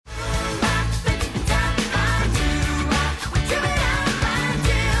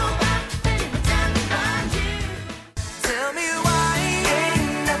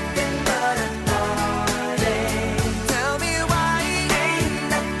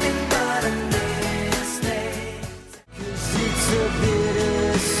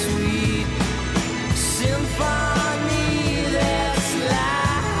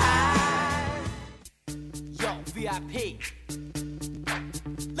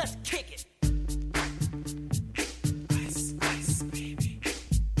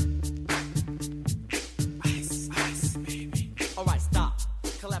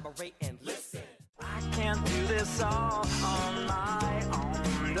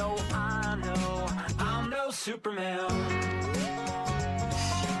Superman.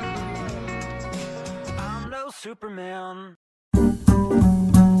 I'm no Superman.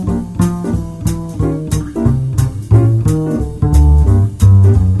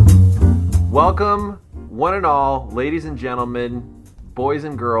 Welcome, one and all, ladies and gentlemen, boys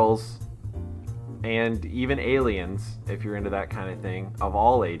and girls, and even aliens, if you're into that kind of thing, of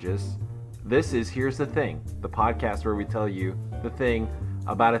all ages. This is Here's the Thing, the podcast where we tell you the thing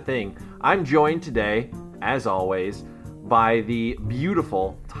about a thing. I'm joined today, as always, by the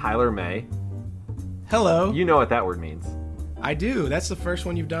beautiful Tyler May. Hello. You know what that word means. I do. That's the first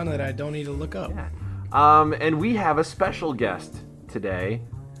one you've done that I don't need to look up. Yeah. And we have a special guest today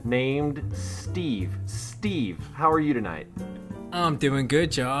named Steve. Steve, how are you tonight? I'm doing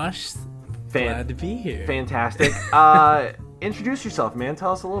good, Josh. Glad to be here. Fantastic. Introduce yourself, man.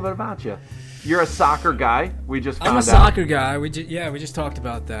 Tell us a little bit about you. You're a soccer guy. We just found out. I'm a soccer guy. We just talked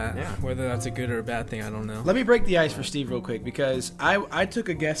about that. Yeah. Whether that's a good or a bad thing, I don't know. Let me break the ice for Steve real quick because I took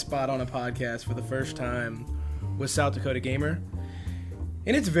a guest spot on a podcast for the first time with South Dakota Gamer,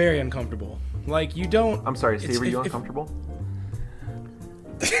 and it's very uncomfortable. Like, you don't... I'm sorry, Steve, are you uncomfortable?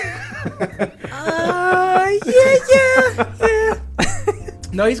 Yeah.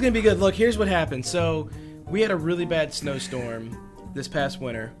 No, he's going to be good. Look, here's what happened. So, we had a really bad snowstorm this past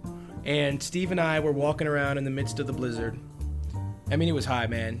winter, and Steve and I were walking around in the midst of the blizzard. I mean, it was high,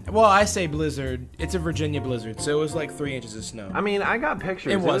 man. Well, I say blizzard. It's a Virginia blizzard, so it was like 3 inches of snow. I mean, I got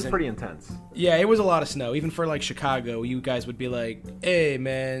pictures. It was pretty intense. Yeah, it was a lot of snow. Even for, like, Chicago, you guys would be like, hey,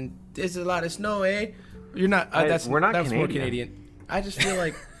 man, there's a lot of snow, eh? You're not... we're not that's Canadian. more Canadian. I just feel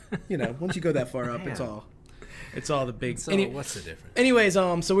like, once you go that far up, it's all the big... So, what's the difference? Anyways,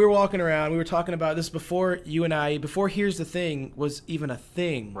 so we were walking around. We were talking about this before before Here's the Thing was even a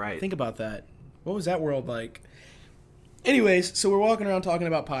thing. Right. Think about that. What was that world like? Anyways, so we're walking around talking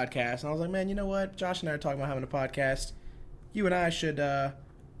about podcasts, and I was like, man, you know what? Josh and I are talking about having a podcast. You and I should,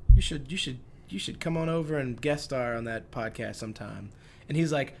 you should come on over and guest star on that podcast sometime. And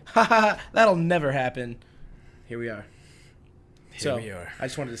he's like, ha, that'll never happen. Here we are. Here we are. I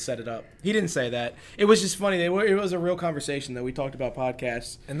just wanted to set it up. He didn't say that. It was just funny. It was a real conversation that we talked about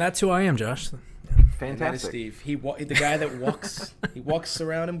podcasts. And that's who I am, Josh. Fantastic. And that is Steve. The guy that walks. He walks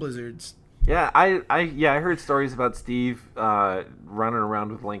around in blizzards. Yeah, I heard stories about Steve running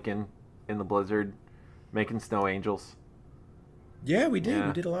around with Lincoln in the blizzard, making snow angels. Yeah, we did. Yeah.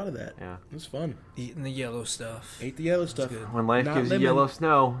 We did a lot of that. Yeah, it was fun. Eating the yellow stuff. Ate the yellow stuff. When life Not gives lemon. you yellow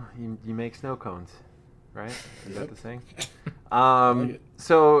snow, you make snow cones, right? Is that the saying?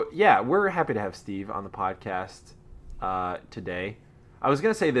 So yeah, we're happy to have Steve on the podcast today. I was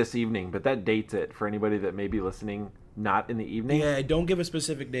gonna say this evening, but that dates it for anybody that may be listening not in the evening. Yeah, don't give a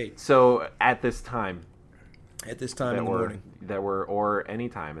specific date. So at this time. At this time in the morning. Or any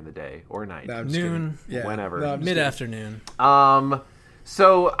time in the day or night. No, Noon. Yeah. Whenever. No, Mid-afternoon.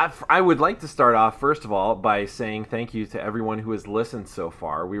 So I would like to start off, first of all, by saying thank you to everyone who has listened so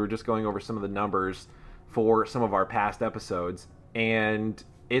far. We were just going over some of the numbers for some of our past episodes, and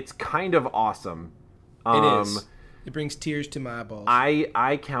it's kind of awesome. It is. It brings tears to my eyeballs.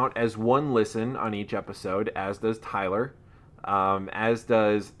 I count as one listen on each episode, as does Tyler, as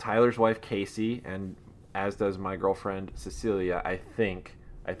does Tyler's wife, Casey, and as does my girlfriend, Cecilia, I think.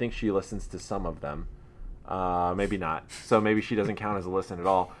 I think she listens to some of them. Maybe not. So maybe she doesn't count as a listen at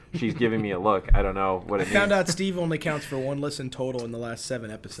all. She's giving me a look. I don't know what it means. Found out Steve only counts for one listen total in the last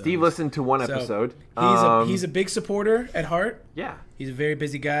 7 episodes. Steve listened to one episode. He's a big supporter at heart. Yeah. He's a very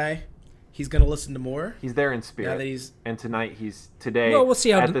busy guy. He's going to listen to more. He's there in spirit. Now that and tonight today. Well, we'll see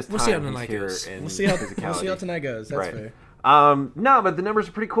how at this we'll time, see how he's tonight here goes. in We'll see how physicality. tonight goes. That's Right. fair. No, but the numbers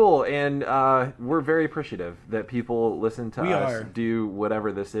are pretty cool, and we're very appreciative that people listen to us do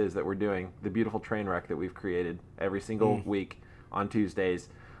whatever this is that we're doing, the beautiful train wreck that we've created every single week on Tuesdays.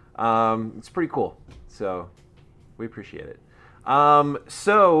 It's pretty cool, so we appreciate it.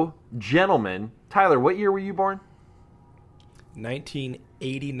 So, gentlemen, Tyler, what year were you born?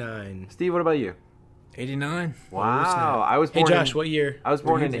 1989. Steve, what about you? 89. Wow, I was Hey, born. Josh, what year? I was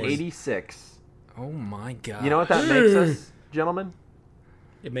born were in you born? '86. Oh my God. You know what that makes us, gentlemen?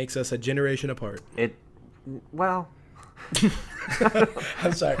 It makes us a generation apart. Well,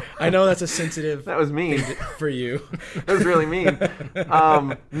 I'm sorry. I know that's a sensitive that was mean. for you. That was really mean.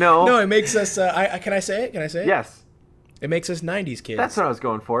 No. No, it makes us. Can I say it? Can I say it? Yes. It makes us 90s kids. That's what I was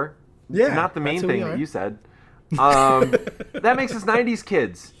going for. Yeah, Not the main that's who we thing are. that you said. That makes us 90s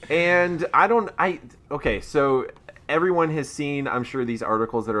kids. And okay, so everyone has seen, I'm sure, these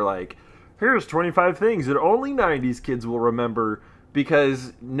articles that are like, here's 25 things that only 90s kids will remember,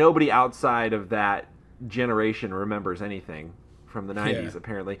 because nobody outside of that generation remembers anything from the 90s, Yeah.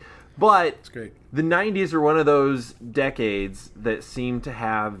 apparently. But It's great. the 90s are one of those decades that seem to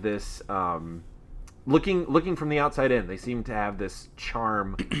have this, looking from the outside in, they seem to have this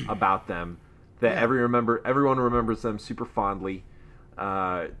charm about them that everyone remembers them super fondly.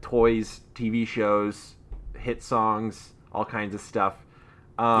 Toys, TV shows, hit songs, all kinds of stuff.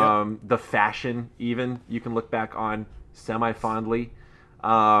 The fashion, even, you can look back on semi-fondly.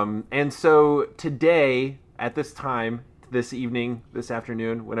 And so today, at this time, this evening, this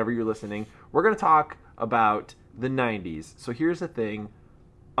afternoon, whenever you're listening, we're going to talk about the 90s. So here's the thing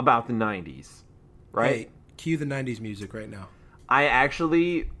about the 90s, right? Hey, cue the 90s music right now. I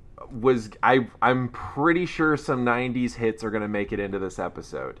actually I'm pretty sure some 90s hits are going to make it into this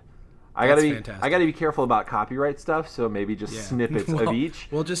episode. That's fantastic. I got to be careful about copyright stuff, so maybe just snippets of each.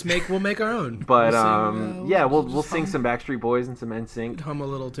 We'll make our own. But we'll sing some Backstreet Boys and some NSYNC. hum a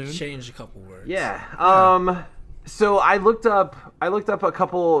little tune. Change a couple words. Yeah. So I looked up a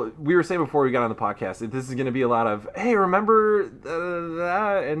couple. We were saying before we got on the podcast, this is going to be a lot of, hey, remember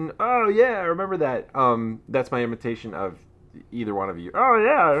that, and oh yeah, I remember that. That's my imitation of either one of you. Oh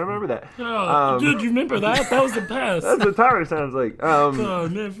yeah, I remember that. Oh, dude, you remember that? That was the past. That's what Tyler sounds like. Oh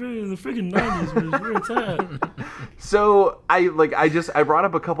man, the freaking 90s was very tight. So I brought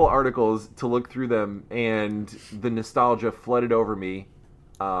up a couple articles to look through them, and the nostalgia flooded over me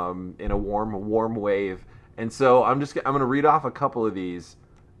in a warm wave. And so I'm going to read off a couple of these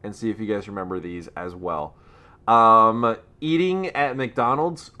and see if you guys remember these as well. Eating at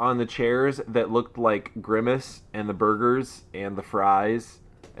McDonald's on the chairs that looked like Grimace, and the burgers and the fries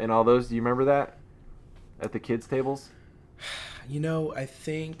and all those. Do you remember that at the kids' tables? You know, I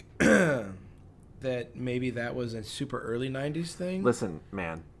think that maybe that was a super early 90s thing. Listen,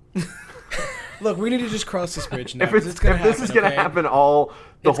 man. Look, we need to just cross this bridge now. If 'cause it's gonna this is going to happen all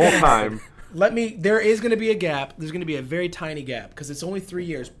the whole time. There is going to be a gap. There's going to be a very tiny gap because it's only 3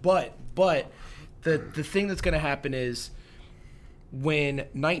 years. But the thing that's going to happen is when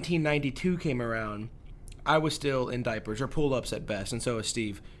 1992 came around, I was still in diapers or pull-ups at best, and so was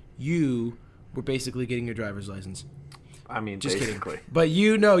Steve. You were basically getting your driver's license. I mean, Just basically. kidding. But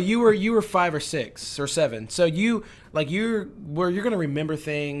you were 5 or 6 or 7. So you're going to remember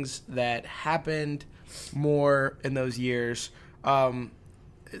things that happened more in those years.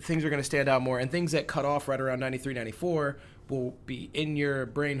 Things are going to stand out more, and things that cut off right around 93, 94 will be in your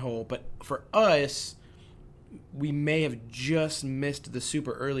brain hole. But for us, we may have just missed the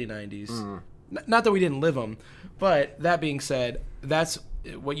super early 90s. Not that we didn't live them, but that being said, that's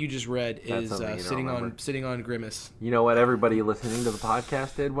what you just read is something you don't sitting on Grimace. You know what everybody listening to the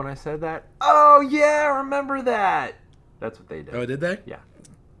podcast did when I said that? Oh, yeah, I remember that. That's what they did. Oh, did they? Yeah.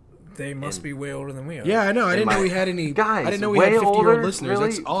 They must be way older than we are. Yeah, I know. I didn't know we had any. Guys, I didn't know we way had 50-year-old older? listeners.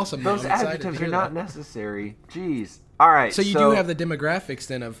 Really? That's awesome. Those I'm excited to adjectives hear are not that. necessary. Jeez. All right. So you do have the demographics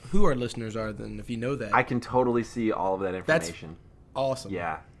then of who our listeners are. Then, if you know that, I can totally see all of that information. awesome.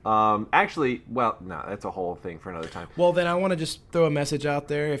 Yeah. Actually, well, no, that's a whole thing for another time. Well, then I want to just throw a message out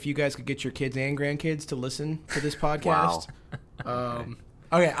there. If you guys could get your kids and grandkids to listen to this podcast.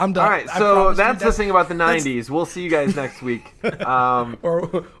 Okay, I'm done. All right, so that's the thing about the 90s. We'll see you guys next week.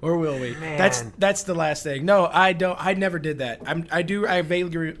 Or will we? Man. That's the last thing. No, I don't. I never did that. I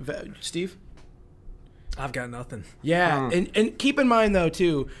vaguely. Steve. I've got nothing. Yeah, and keep in mind though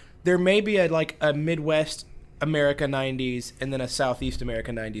too, there may be a Midwest America 90s and then a Southeast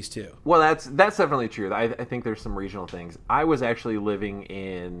America 90s too. Well, that's definitely true. I think there's some regional things. I was actually living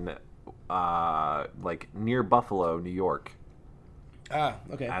in near Buffalo, New York. Ah,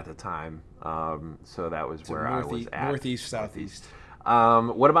 okay. At the time, so that was where I was at. Northeast, southeast.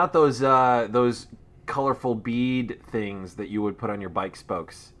 What about those colorful bead things that you would put on your bike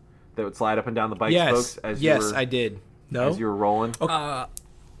spokes that would slide up and down the bike spokes? I did. No, as you were rolling. I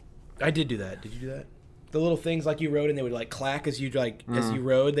did do that. Did you do that? The little things like you rode and they would clack as you as you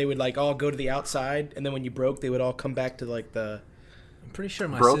rode. They would all go to the outside, and then when you broke, they would all come back to the. I'm pretty sure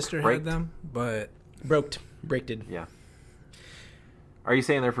my sister braked? had them, but Braked. Yeah. Are you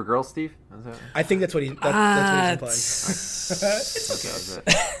saying they're for girls, Steve? Is that... I think that's what he's implying. It's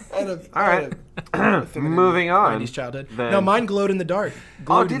okay. All right. Moving on. 90s childhood. Then... No, mine glowed in the dark.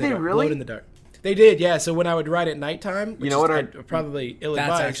 Did they really? Glowed in the dark. They did, yeah. So when I would ride at nighttime, which you know what? I'd probably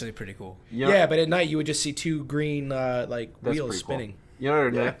ill-advised. that's actually pretty cool. Yeah, but at night you would just see two green wheels spinning. Cool. You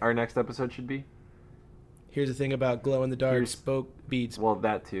know what our next episode should be? Here's the thing about glow-in-the-dark spoke beads. Well,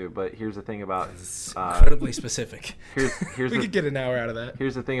 that too, but here's the thing about... It's incredibly specific. Here's we could get an hour out of that.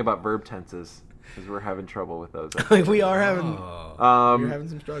 Here's the thing about verb tenses. because we're having trouble with those. Like we are having, Oh. we're having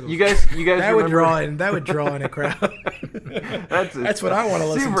some struggles. You guys that remember? would draw in a crowd. That's what I want to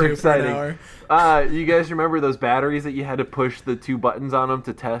listen super to exciting. for an hour. You guys remember those batteries that you had to push the 2 buttons on them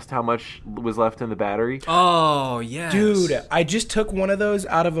to test how much was left in the battery? Oh, yes. Dude, I just took one of those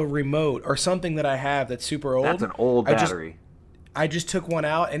out of a remote or something that I have that's super old. That's an old battery. I just took one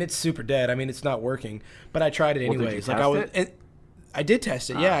out and it's super dead. I mean, it's not working, but I tried it Well, did you anyways. test it? I did test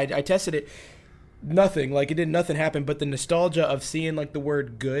it. Yeah, I tested it. Nothing. Like nothing happened. But the nostalgia of seeing like the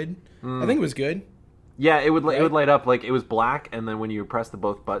word "good," I think it was good. Yeah, it would Right? light up like it was black, and then when you press the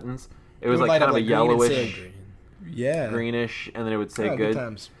both buttons, it was would like light kind up of a like green and yellowish, say Yeah, greenish, and then it would say Oh, good.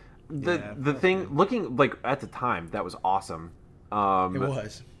 times. The Yeah, the thing looking like at the time that was awesome. It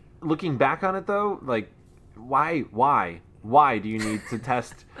was. Looking back on it though, like why do you need to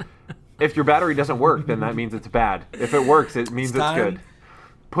test? If your battery doesn't work, then that means it's bad. If it works, it means it's time. good.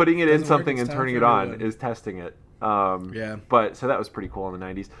 Putting it in Doesn't work, something it's and time turning for it on everyone. is testing it. Yeah. But so that was pretty cool in the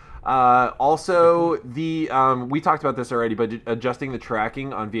 90s. Also, the we talked about this already, but adjusting the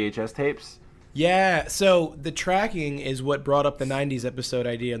tracking on VHS tapes. Yeah. So the tracking is what brought up the '90s episode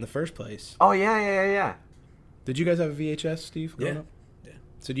idea in the first place. Oh yeah. Did you guys have a VHS, Steve? growing Yeah. up?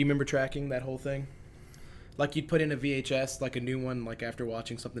 So do you remember tracking that whole thing? Like you'd put in a VHS, like a new one, like after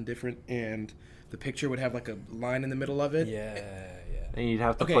watching something different, and the picture would have like a line in the middle of it. Yeah. And you'd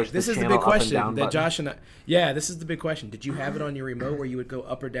have to Okay, push this the is the channel big up and question down that button. Josh and I. Yeah, this is the big question. Did you have it on your remote where you would go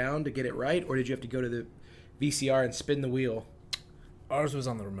up or down to get it right, or did you have to go to the VCR and spin the wheel? Ours was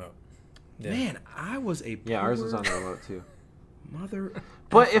on the remote. Yeah. Man, I was a Yeah, ours was poor on the remote too. mother.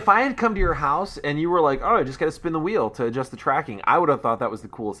 But if I had come to your house and you were like, "Oh, I just got to spin the wheel to adjust the tracking," I would have thought that was the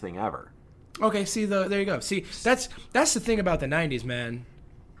coolest thing ever. Okay, see there you go. See, that's the thing about the '90s, man.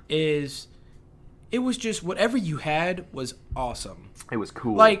 Is it was just whatever you had was awesome. It was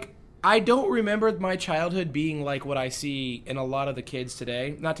cool. Like, I don't remember my childhood being like what I see in a lot of the kids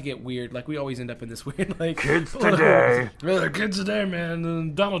today. Not to get weird, like we always end up in this weird like Kids today. Well, they're kids today, man.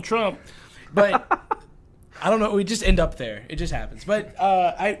 And Donald Trump, but I don't know. We just end up there. It just happens. But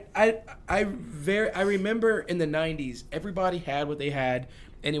I remember in the '90s, everybody had what they had,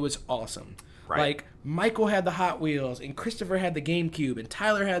 and it was awesome. Right. Like Michael had the Hot Wheels, and Christopher had the GameCube, and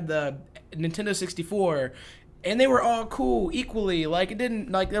Tyler had the Nintendo 64. And they were all cool equally. Like, it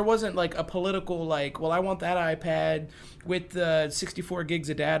didn't, like, there wasn't, like, a political, like, well, I want that iPad with the 64 gigs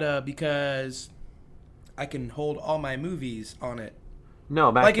of data because I can hold all my movies on it.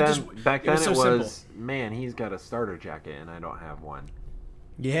 No, back Like, it then, just- back it then was it so was, man, he's got a starter jacket and I don't have one.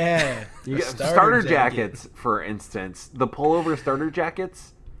 Yeah. You the get starter jackets, for instance, the pullover starter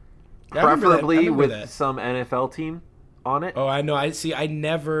jackets, I remember that. I preferably remember with that. some NFL team on it. Oh, I know. I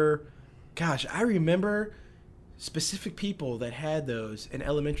never, gosh, I remember specific people that had those in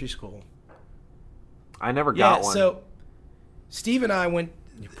elementary school. I never got one. So Steve and I went,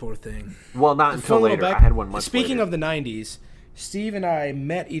 You poor thing. Well, not until Fun little later. back- I had one much Speaking later. of the '90s, Steve and I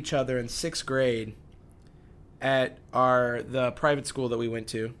met each other in 6th grade at the private school that we went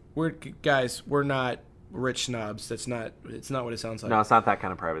to. We're not rich snobs. It's not what it sounds like. No, it's not that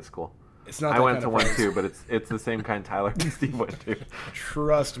kind of private school. It's not. I that went kind to of one private too, but it's the same kind Tyler and Steve went to.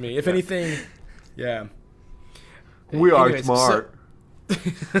 Trust me. If anything, yeah. We are Anyways, smart.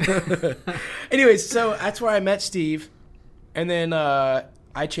 Anyways, so that's where I met Steve, and then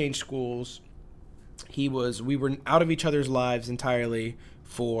I changed schools. We were out of each other's lives entirely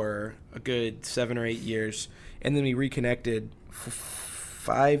for a good 7 or 8 years, and then we reconnected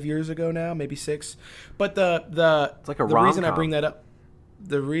 5 years ago now, maybe 6. But It's like a the reason I rom-com. bring that up,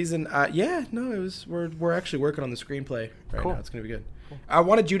 the reason we're actually working on the screenplay right Cool. now. It's gonna be good. I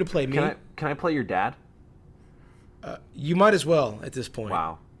wanted you to play me. Can I play your dad? You might as well at this point.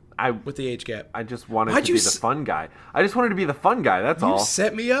 Wow. With the age gap. I just wanted Why'd to you be the fun guy. I just wanted to be the fun guy. That's You all.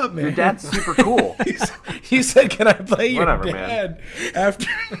 set me up, man. Your dad's super cool. You said, "Can I play your Whatever, dad?" After,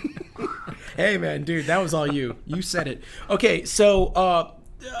 hey, man, dude, that was all you. You said it. Okay, so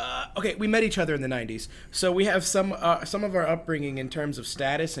we met each other in the '90s, so we have some of our upbringing in terms of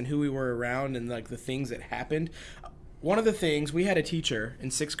status and who we were around and like the things that happened. One of the things, we had a teacher in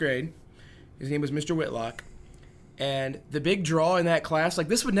 6th grade. His name was Mr. Whitlock. And the big draw in that class, like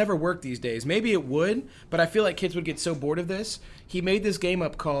this would never work these days. Maybe it would, but I feel like kids would get so bored of this. He made this game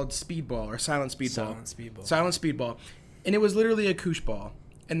up called Speedball or Silent Speedball. Silent Speedball. And it was literally a koosh ball.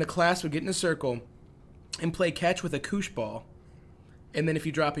 And the class would get in a circle and play catch with a koosh ball. And then if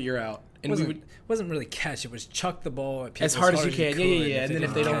you drop it, you're out. And It wasn't really catch. It was chuck the ball at people as hard as you can. could, Yeah. And then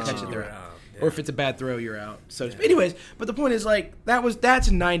if they don't catch it, they're out. Or if it's a bad throw, you're out. So, anyways, but the point is, like, that's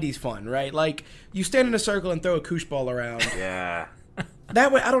 '90s fun, right? Like, you stand in a circle and throw a koosh ball around. Yeah.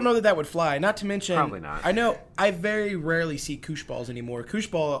 That would, I don't know that would fly. Not to mention, Probably not. I know I very rarely see koosh balls anymore. Koosh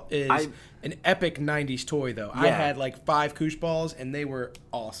ball is an epic '90s toy, though. I Yeah. had like 5 koosh balls, and they were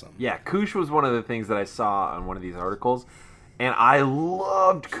awesome. Yeah, koosh was one of the things that I saw on one of these articles, and I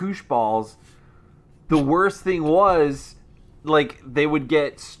loved koosh balls. The worst thing was, like, they would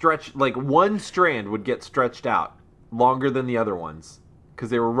get stretched, like, one strand would get stretched out longer than the other ones because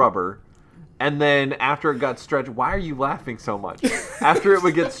they were rubber. And then after it got stretched, why are you laughing so much? After it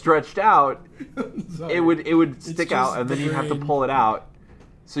would get stretched out, it would stick out, and then you'd have to pull it out.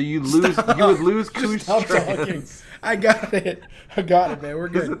 So you would lose koosh Stop talking. strands. I got it, man. We're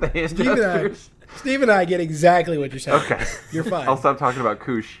Is good. it the hand gestures? Steve and I get exactly what you're saying. Okay. You're fine. I'll stop talking about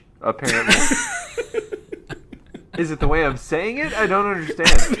koosh, apparently. Is it the way I'm saying it? I don't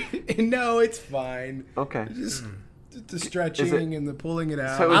understand. No, it's fine. Okay. Just the stretching and the pulling it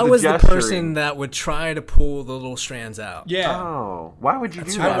out. So- I the was the gesturing. person that would try to pull the little strands out. yeah, Oh, why would you do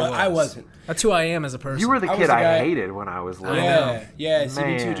That's who that? I wasn't. That's who I am as a person. You were the I was kid the I guy- hated when I was little. I know. Yeah, see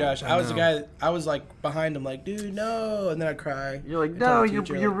me too, Man. Josh. I was the know. guy. I was like behind him, like, dude, no, and then I'd cry. You're like, I'd no, tell the you're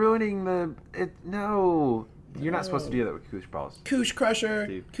teacher, you're like, ruining the. No, you're not supposed to do that with koosh balls. Koosh crusher,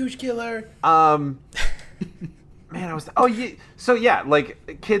 Steve. koosh killer. Man, I was. Oh, yeah. So yeah,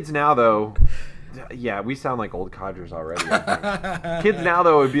 like kids now though. Yeah, we sound like old codgers already. I think. Kids now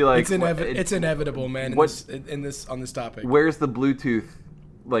though would be like, It's inevitable, man. what- In this on this topic? where's the Bluetooth?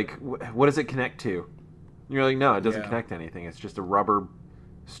 Like, what does it connect to? You're like, no, it doesn't Yeah. connect to anything. It's just a rubber,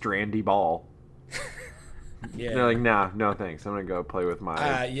 strandy ball. Yeah, They're like, nah, no thanks. I'm gonna go play with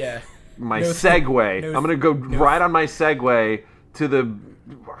my yeah. my no Segway. no I'm gonna go ride on my Segway to the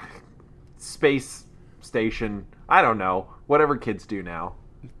space station. I don't know. Whatever kids do now.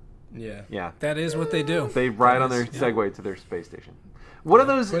 Yeah. Yeah, That is what they do. they ride on their Segway to their space station. What are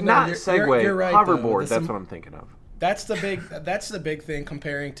those? But no, Not you're- Segway, you're right, though. hoverboard. The That's sim- what I'm thinking of. That's the big thing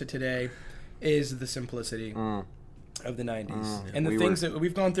comparing to today, is the simplicity of the '90s and the We things were- that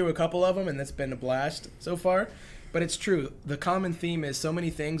we've gone through a couple of them, and that's been a blast so far. But it's true. The common theme is so many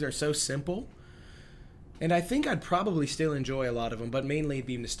things are so simple. And I think I'd probably still enjoy a lot of them, but mainly it'd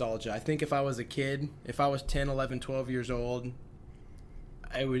be nostalgia. I think if I was a kid, if I was 10, 11, 12 years old,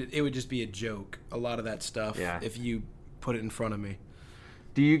 it would just be a joke, a lot of that stuff, Yeah. if you put it in front of me.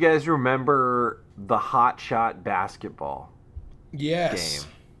 Do you guys remember the Hot Shot basketball? Yes.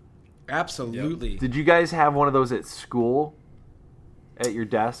 Game. Absolutely. Did you guys have one of those at school? At your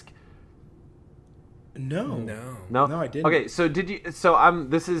desk? No. No, No, I didn't. Okay, so did you? So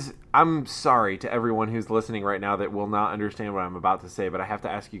I'm sorry to everyone who's listening right now that will not understand what I'm about to say, but I have to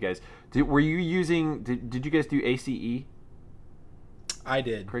ask you guys: were you using? Did you guys do ACE I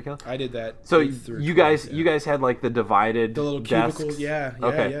did. curriculum? I did that. So 8th through you 12th, guys, yeah. you guys had like the divided The little desks? cubicles, yeah.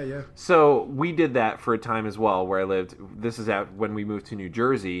 Okay. So we did that for a time as well, where I lived. This is when we moved to New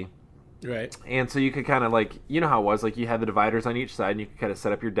Jersey. Right. And so you could kind of like, you know how it was, like you had the dividers on each side and you could kind of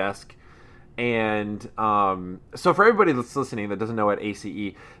set up your desk. And so for everybody that's listening that doesn't know what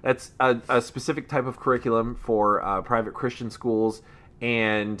ACE, that's a specific type of curriculum for private Christian schools.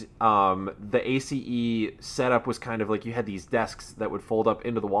 And the ACE setup was kind of like you had these desks that would fold up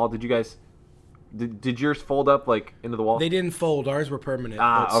into the wall. Did you guys, did yours fold up like into the wall? They didn't fold. Ours were permanent.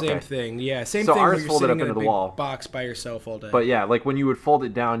 Ah, but same okay. thing. Yeah, same So thing. where ours you're folded sitting up in into a the big wall. box by yourself all day. But yeah, like when you would fold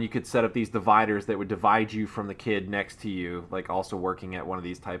it down, you could set up these dividers that would divide you from the kid next to you, like also working at one of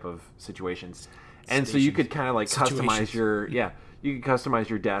these type of situations. And so you could kind of like customize Situations. you could customize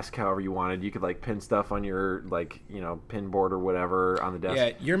your desk however you wanted. You could like pin stuff on your like, pin board or whatever on the desk.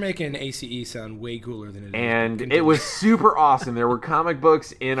 yeah, you're making ACE sound way cooler than it is. And Continue. it was super awesome. There were comic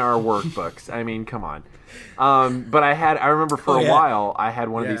books in our workbooks. I mean, come on. But I remember for a while, I had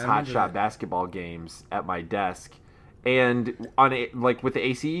one of Yeah, these I Hot remember Shot that. basketball games at my desk. And like with the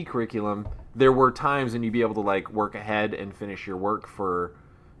ACE curriculum, there were times when you'd be able to like work ahead and finish your work for,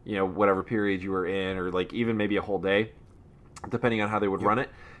 whatever period you were in, or like even maybe a whole day, depending on how they would run it.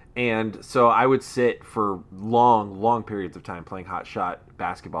 And so I would sit for long periods of time playing Hot Shot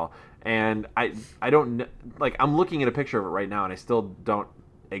basketball. And I don't know, like I'm looking at a picture of it right now, and I still don't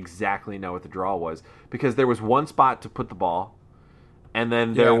exactly know what the draw was, because there was one spot to put the ball, and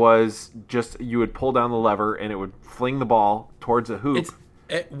then there Yeah. was just, you would pull down the lever and it would fling the ball towards a hoop.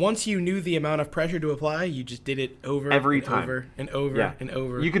 Once you knew the amount of pressure to apply, you just did it over Every and time. over and over Yeah. and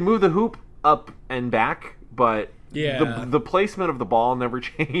over. You could move the hoop up and back, but Yeah. the placement of the ball never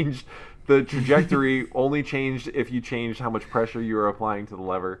changed. The trajectory only changed if you changed how much pressure you were applying to the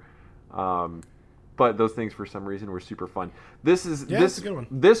lever. But those things, for some reason, were super fun. it's a good one.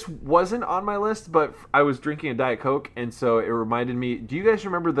 This wasn't on my list, but I was drinking a Diet Coke, and so it reminded me. Do you guys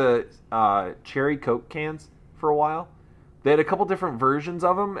remember the cherry Coke cans for a while? They had a couple different versions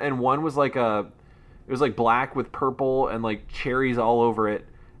of them, and one was like it was like black with purple and like cherries all over it.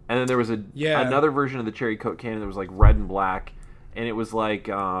 And then there was another version of the cherry Coke can that was like red and black, and it was like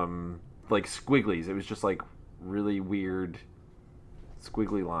squigglies. It was just like really weird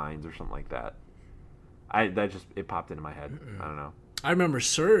squiggly lines or something like that. It popped into my head. I don't know. I remember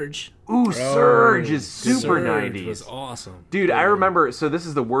Surge. Ooh, Surge is super Surge 90s. was awesome. Dude, I remember, so this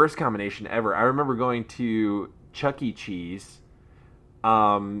is the worst combination ever. I remember going to Chuck E. Cheese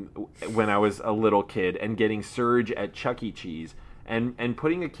when I was a little kid and getting Surge at Chuck E. Cheese and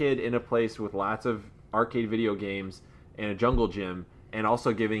putting a kid in a place with lots of arcade video games and a jungle gym and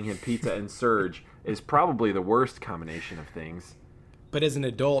also giving him pizza and Surge is probably the worst combination of things. But as an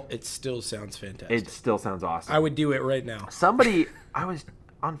adult, it still sounds fantastic. It still sounds awesome. I would do it right now. I was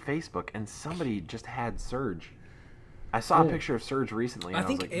on Facebook and somebody just had Surge. I saw a picture of Surge recently. And I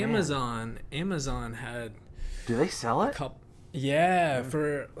think was like, Amazon had do they sell it?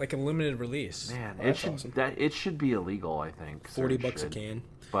 For like a limited release. Man, awesome. It should be illegal. I think $40 a can.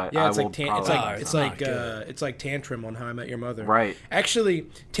 But yeah, it's like Tantrum on How I Met Your Mother. Right. Actually,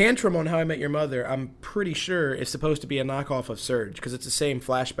 Tantrum on How I Met Your Mother, I'm pretty sure is supposed to be a knockoff of Surge because it's the same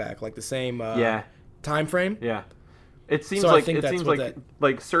flashback, like the same time frame. Yeah. It seems So like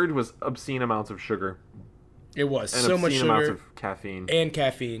like Surge was obscene amounts of sugar. It was And so much obscene amounts sugar of caffeine. and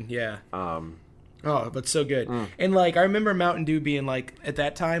caffeine. Yeah. Oh, but so good. Mm. And like I remember Mountain Dew being like at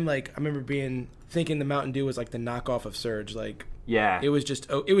that time, like I remember thinking the Mountain Dew was like the knockoff of Surge. Like it was just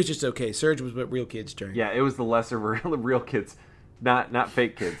okay. Surge was what real kids drank. Yeah, it was the lesser version of real kids, not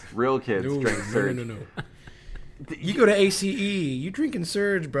fake kids. Real kids drank Surge. No. You go to ACE, you drinking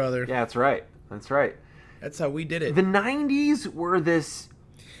Surge, brother. Yeah, that's right. That's how we did it. The 90s were this.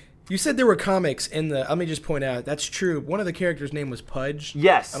 You said there were comics in the. Let me just point out that's true. One of the characters' name was Pudge.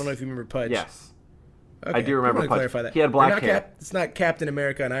 Yes. I don't know if you remember Pudge. Yes. Okay. I do remember I Pudge. clarify that. He had black hair. It's not Captain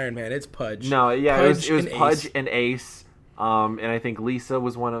America and Iron Man. It's Pudge. No, yeah, Pudge it was and Pudge Ace. and Ace. And I think Lisa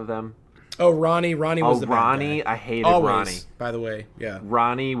was one of them. Oh, Ronnie. Ronnie was the bad Ronnie. guy. I hated Always, Ronnie. by the way. Yeah.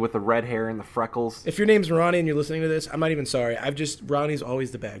 Ronnie with the red hair and the freckles. If your name's Ronnie and you're listening to this, I'm not even sorry. Ronnie's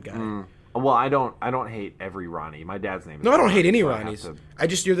always the bad guy. Well, I don't hate every Ronnie. My dad's name is No, I don't Ronnie, hate any so I have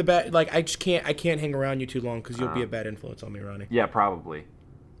Ronnies. to- You're the bad. Like I can't hang around you too long because you'll be a bad influence on me, Ronnie. Yeah, probably.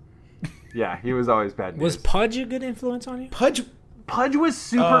 Yeah, he was always bad news. Was Pudge a good influence on you? Pudge was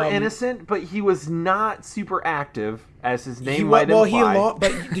super innocent, but he was not super active, as his name might imply.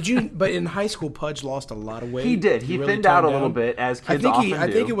 But in high school, Pudge lost a lot of weight. He did. He really thinned out a toned little down. bit, as kids often do.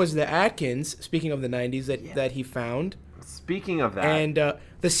 I think it was the Atkins. Speaking of the '90s, that he found. Speaking of that, And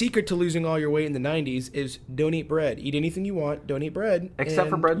the secret to losing all your weight in the '90s is don't eat bread. Eat anything you want. Don't eat bread. except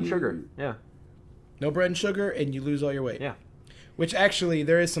for bread and sugar. Yeah. No bread and sugar, and you lose all your weight. Yeah. Which actually,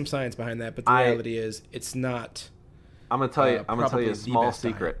 there is some science behind that, but the reality is, it's not. I'm gonna tell you. I'm gonna tell probably you a the small best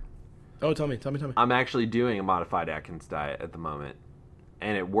diet. secret. Oh, tell me. I'm actually doing a modified Atkins diet at the moment,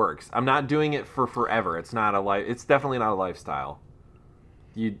 and it works. I'm not doing it for forever. It's not a life. It's definitely not a lifestyle.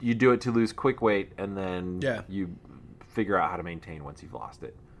 You do it to lose quick weight, and then you figure out how to maintain once you've lost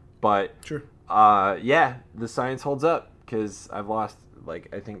it. But Sure. The science holds up because I've lost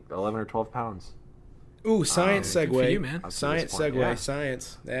I think 11 or 12 pounds. Ooh, science segue. for you, man. Science point, segue. yeah.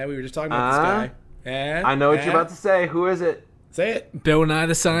 Science. Yeah, we were just talking about this guy. Yeah, I know what you're about to say. Who is it? say it. Bill Nye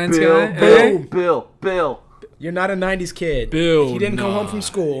the Science Bill. Guy? Bill. You're not a '90s kid. Bill He didn't come home from Nye.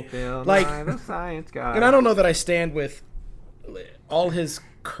 school. Bill Like, Nye, the science guy. and I don't know that I stand with all his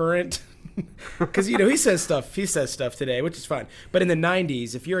current. Because he says stuff today, which is fine. But in the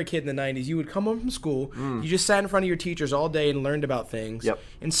 '90s, if you're a kid in the '90s, you would come home from school, you just sat in front of your teachers all day and learned about things. Yep.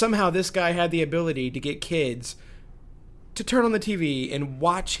 And somehow this guy had the ability to get kids to turn on the TV and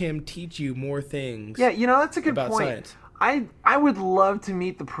watch him teach you more things. Yeah, that's a good About point. science. I would love to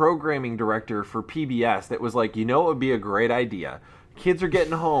meet the programming director for PBS that was like, it would be a great idea. Kids are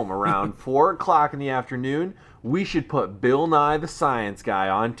getting home around 4 o'clock in the afternoon. We should put Bill Nye the Science Guy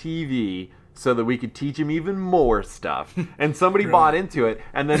on TV so that we could teach him even more stuff. And somebody bought into it,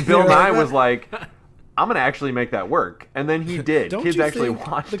 and then Bill Nye was like, I'm going to actually make that work. And then he did. Don't Kids you actually think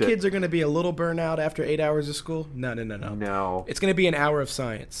watched the it. kids are going to be a little burnout after 8 hours of school? No. No. It's going to be an hour of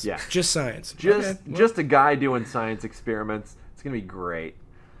science. Yeah. Just science. Just Okay, well, just a guy doing science experiments. It's going to be great.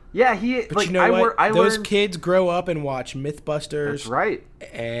 Yeah, But you know what? I Those learned, kids grow up and watch Mythbusters. That's right.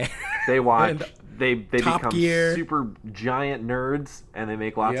 And They watch. and They Top become Gear. super giant nerds, and they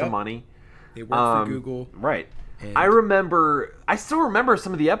make lots Yep. of money. they work for Google. Right. And- I still remember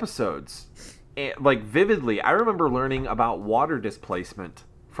some of the episodes, vividly. I remember learning about water displacement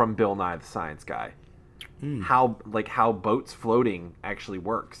from Bill Nye the Science Guy. How boats floating actually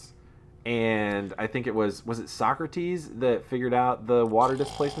works, and I think it was it Socrates that figured out the water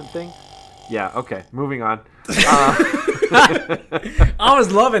displacement thing? Yeah. Okay. Moving on. I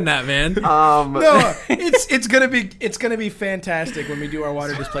was loving that, man. No, it's gonna be fantastic when we do our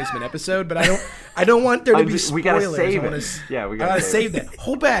water displacement episode. But I don't want there to be spoilers. We gotta save it. Yeah, we gotta save that.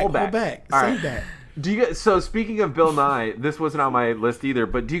 Hold back. All Save right. that. Do you guys? So speaking of Bill Nye, this wasn't on my list either.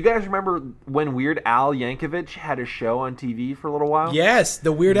 But do you guys remember when Weird Al Yankovic had a show on TV for a little while? Yes,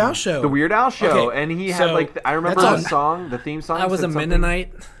 the Weird Al show. The Weird Al show, Okay, and he so had like I remember that's the song, the theme song. I was said a something-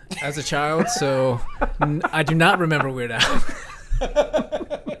 Mennonite as a child, so I do not remember Weird Al.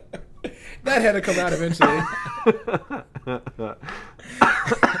 That had to come out eventually.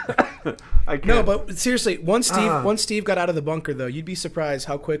 I can't. No, but seriously, once Steve got out of the bunker, though, you'd be surprised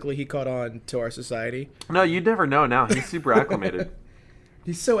how quickly he caught on to our society. No, you'd never know. Now he's super acclimated.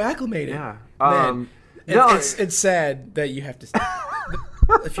 He's so acclimated. Yeah. Man, No, it's sad that you have to.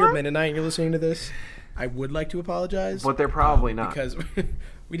 If you're Mennonite and you're listening to this, I would like to apologize. but they're probably not. Because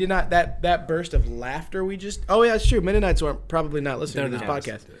we did not that burst of laughter we just. Oh yeah, it's true. Mennonites are probably not listening to this They're not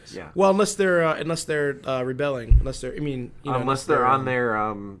podcast. Yeah. Well, unless they're rebelling, unless they're. I mean, Unless they're on their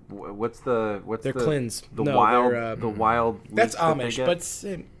what's their the cleanse. the No, wild they're, the wild That's leaf that they Amish, get?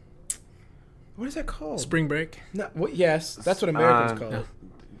 but what is that called? Spring break. No, yes, that's what Americans call it.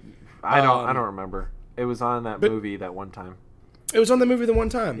 I don't remember. It was on that but- movie that one time. It was on the movie the one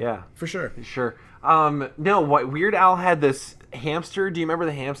time. Yeah. for sure. Sure. No, what Weird Al had this hamster. Do you remember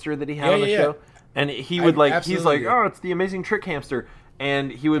the hamster that he had Yeah, on the yeah, show? And he would he's absolutely like, do. oh, it's the amazing trick hamster.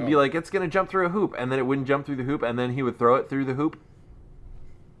 And he would be like, it's going to jump through a hoop. And then it wouldn't jump through the hoop. And then he would throw it through the hoop.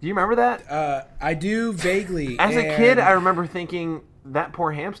 Do you remember that? I do vaguely. As a kid, I remember thinking, that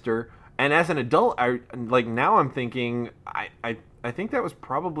poor hamster. And as an adult, now I'm thinking, I think that was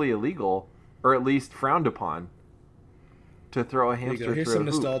probably illegal. Or at least frowned upon. To throw a hamster Here's through some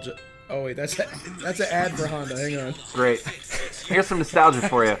a hoop. nostalgia. Oh wait, that's an ad for Honda. Hang on. Great. Here's some nostalgia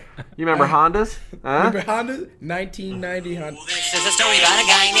for you. You remember Hondas? Huh? Remember Honda? 1990 Honda. This is a story about a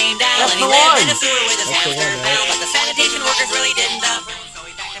guy named Al, That's and he the lived one. in a sewer with his That's the hamster one, pal, right? but the sanitation workers really didn't approve, so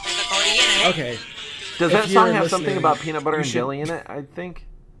he packed up his accordion and Okay. Does If that song you're have something listening, about peanut butter you and should- jelly in it? I think.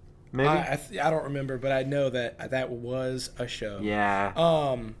 Maybe. I don't remember, but I know that was a show.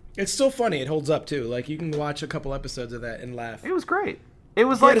 Yeah. It's still funny. It holds up too. Like you can watch a couple episodes of that and laugh. It was great. It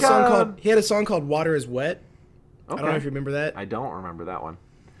was He like had a song called "Water Is Wet." Okay. I don't know if you remember that. I don't remember that one.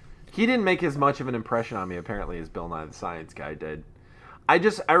 He didn't make as much of an impression on me apparently as Bill Nye the Science Guy did. I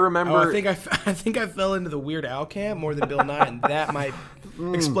remember. Oh, I think I fell into the Weird Al camp more than Bill Nye, and that might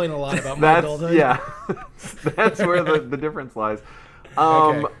explain a lot about my That's adulthood. yeah. That's where the difference lies.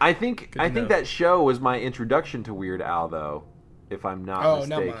 Okay. I think to know. that show was my introduction to Weird Al though, if I'm not Oh,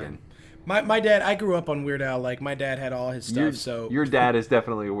 not mistaken. mine. My dad. I grew up on Weird Al. Like my dad had all his stuff. So Your dad is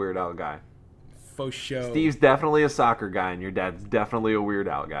definitely a Weird Al guy. faux show. Steve's definitely a soccer guy, and your dad's definitely a Weird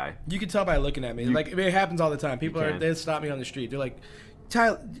Al guy. You can tell by looking at me. Like it happens all the time. People can. they stop me on the street. They're like,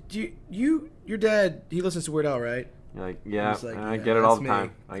 "Tyler, your dad? He listens to Weird Al, right?" You're like, yeah, It's like, I yeah, get it all that's the me.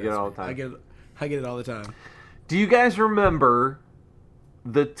 time. I get it That's all me. the time. I get it all the time. Do you guys remember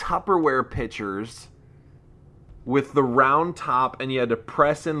the Tupperware pitchers with the round top, and you had to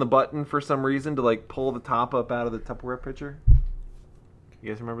press in the button for some reason to like pull the top up out of the Tupperware pitcher? You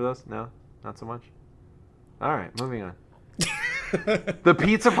guys remember those? No, not so much. All right, moving on. The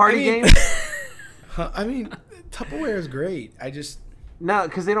pizza party game? I mean, Tupperware is great. No,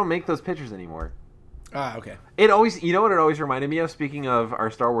 because they don't make those pitchers anymore. Okay. It always, you know what it always reminded me of? Speaking of our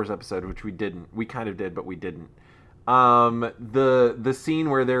Star Wars episode, which we didn't. We kind of did, but we didn't. The scene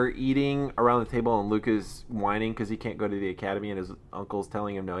where they're eating around the table and Luke is whining because he can't go to the academy and his uncle's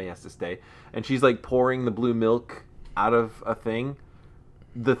telling him no, he has to stay. And she's like pouring the blue milk out of a thing.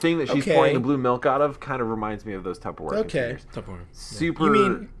 The thing that she's Okay. pouring the blue milk out of kind of reminds me of those Tupperware Okay. containers.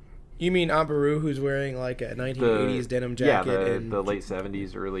 Super. You mean Aunt Beru, who's wearing like a 1980s denim jacket and the late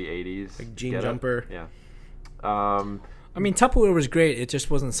 70s, early 80s. Like jean getup. jumper. Yeah. I mean, Tupperware was great. It just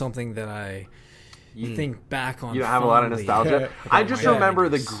wasn't something that I think back on. You don't have a lot of fondly. nostalgia. I just my remember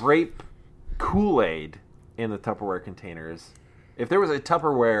the 90s. grape Kool-Aid in the Tupperware containers. If there was a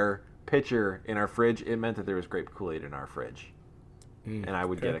Tupperware pitcher in our fridge, it meant that there was grape Kool-Aid in our fridge. And I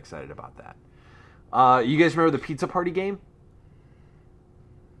would get excited about that. You guys remember the pizza party game?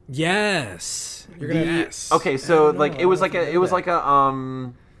 Yes. You're gonna yes. Okay, so don't know. like it was I like don't a know it was that. like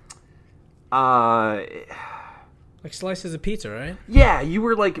a Like slices of pizza, right? yeah, you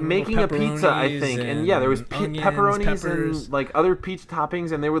were like making a pizza, I pepperonis think, and yeah, there was and onions, pepperonis peppers. and like other pizza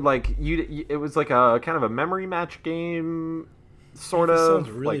toppings, and they would like it was like a kind of a memory match game, sort This of sounds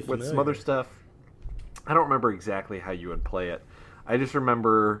really like with some familiar. other stuff. I don't remember exactly how you would play it. I just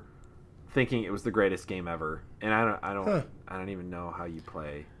remember thinking it was the greatest game ever, and I don't even know how you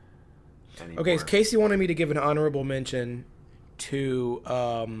play anymore. Okay, so Casey wanted me to give an honorable mention to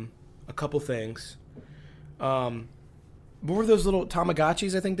a couple things. What were those little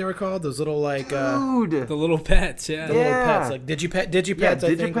Tamagotchis? I think they were called. Those little like Dude, The little pets, yeah. the little pets, like Digipets. yeah, I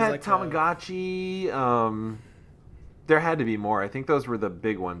think was Digipet, like Tamagotchi. There had to be more. I think those were the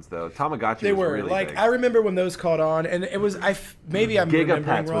big ones, though. Tamagotchi. They was were really like big. I remember when those caught on, and it was maybe I'm Gigapets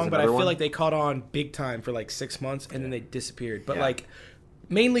remembering was wrong, but I another feel one. like they caught on big time for like 6 months, and then they disappeared. But Yeah. like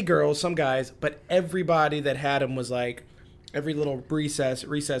mainly girls, some guys, but everybody that had them was like every little recess,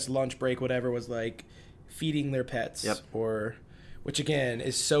 lunch break, whatever, was like feeding their pets. Yep. Or which again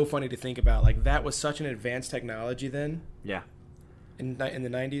is so funny to think about. Like that was such an advanced technology then Yeah. in the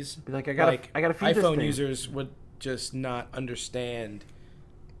 90s. Be like, I gotta feed this iPhone thing. users would just not understand,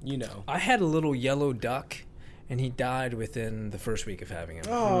 you know. I had a little yellow duck, and he died within the first week of having him.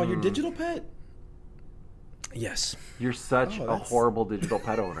 Oh, your digital pet? Yes. You're such a that's- horrible digital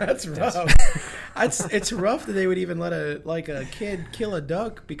pet owner. That's rough. It's rough that they would even let a kid kill a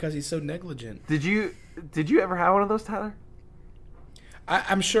duck because he's so negligent. Did you ever have one of those, Tyler?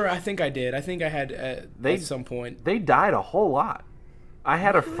 I'm sure. I think I did. I think I had at some point. They died a whole lot. I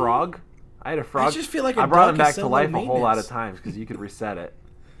had a frog. I just feel like a I brought duck him back is so to life low a whole lot of maintenance. times because you could reset it.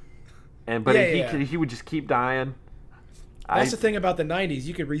 But Yeah. he would just keep dying. That's the thing about the 90s.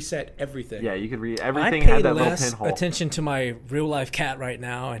 You could reset everything. Yeah, you could I everything pay had that little less pinhole. attention to my real life cat right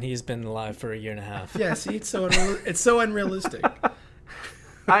now, and he's been alive for a year and a half. Yeah. See, it's so unrealistic.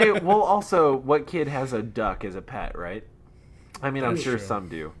 Also, what kid has a duck as a pet, right? I mean, I'm That's sure true. some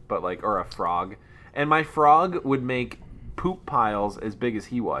do, but like, or a frog. And my frog would make poop piles as big as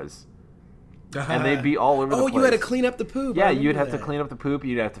he was, and they'd be all over the place. Oh, you had to clean up the poop. Yeah, I you'd have remember to that. clean up the poop.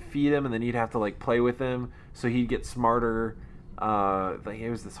 You'd have to feed him, and then you'd have to like play with him so he'd get smarter. Like it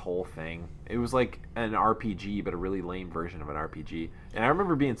was this whole thing. It was like an RPG, but a really lame version of an RPG. And I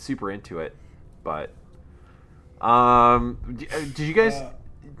remember being super into it. But did you guys?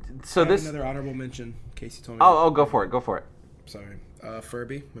 So I have this. another honorable mention. Casey told me. Oh, go for it. Go for it. Sorry.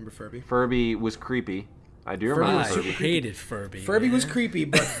 Furby. Remember Furby? Furby was creepy. I do Furby remember was I Furby. hated Furby. Furby was man. creepy,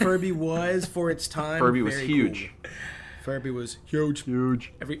 but Furby was for its time. Furby was very huge. cool. Furby was huge.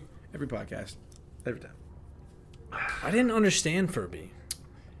 Huge. Every podcast, every time. I didn't understand Furby.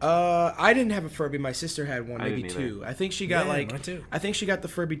 I didn't have a Furby. My sister had one, I maybe didn't two. I think she got Yeah, mine too. I think she got the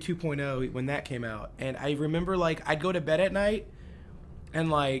Furby 2.0 when that came out. And I remember like I'd go to bed at night,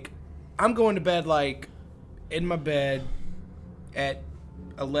 and like I'm going to bed like in my bed at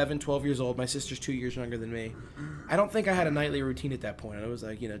 11, 12 years old. My sister's 2 years younger than me. I don't think I had a nightly routine at that point. I was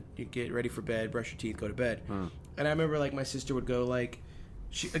like, you get ready for bed, brush your teeth, go to bed. And I remember like my sister would go like,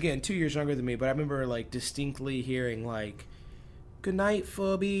 she again 2 years younger than me, but I remember like distinctly hearing like, "Good night,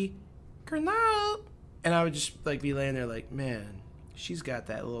 Furby. Good night." And I would just like be laying there like, man, she's got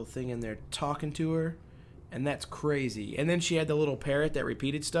that little thing in there talking to her. And that's crazy. And then she had the little parrot that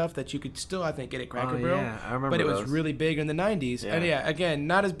repeated stuff that you could still, I think, get at Cracker Barrel. yeah, I remember But it was those. really big in the 90s. And Yeah. yeah, again,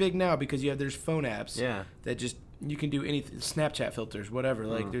 not as big now because there's phone apps Yeah. that just, you can do anything, Snapchat filters, whatever.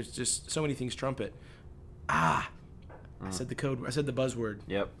 Like, there's just so many things trump it. I said the buzzword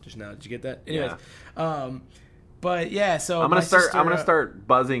Yep. just now. Did you get that? Anyways, but yeah, so I'm my gonna start. sister, I'm gonna start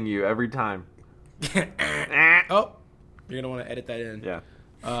buzzing you every time. Oh, you're gonna want to edit that in.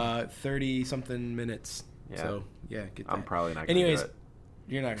 Yeah. 30 something minutes. Yeah. So yeah, get that. I'm probably not gonna Anyways, do it.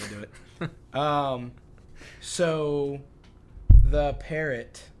 you're not gonna do it. So the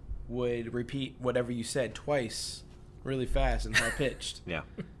parrot would repeat whatever you said twice, really fast and high pitched, Yeah.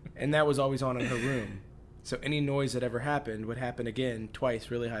 and that was always on in her room. So any noise that ever happened would happen again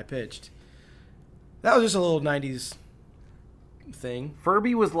twice, really high pitched. That was just a little 90s thing.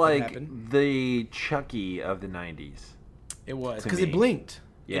 Furby was like happened. the Chucky of the 90s. It was To because me. it blinked.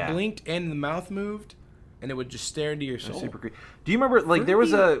 Yeah. It blinked and the mouth moved, and it would just stare into your soul. Super creepy. Do you remember like there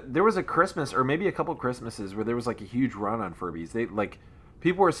was a Christmas or maybe a couple Christmases where there was like a huge run on Furbies. They like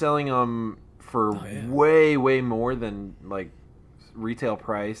people were selling them for way more than like retail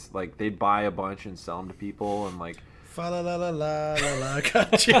price. Like they'd buy a bunch and sell them to people and like Fa la la la la la la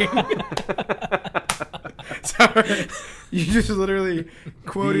ka-ching. Sorry, you just literally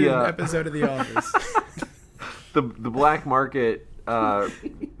quoted The, an episode of The Office. the black market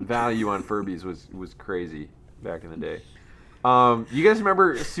value on Furbies was crazy back in the day. You guys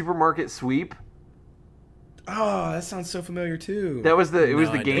remember Supermarket Sweep? Oh, that sounds so familiar too. That was the No,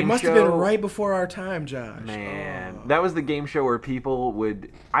 I game it must show. have been right before our time, Josh. Man, Oh. that was the game show where people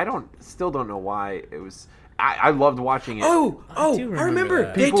would. Still don't know why it was. I loved watching it. I do remember. remember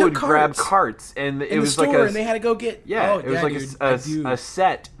that. They People took would grab carts carts, and it in the was store, like and they had to go get. yeah, Oh, it was like dude, I do. a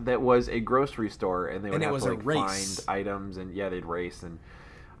set that was a grocery store, and they would And it have was to a like race. find items, and yeah, they'd race, and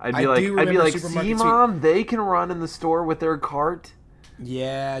I'd I be like, do remember see, Supermarket Mom, they can run in the store with their cart.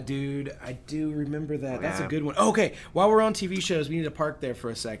 Yeah, dude, I do remember that. That's a Yeah. good one. Okay, while we're on TV shows, we need to park there for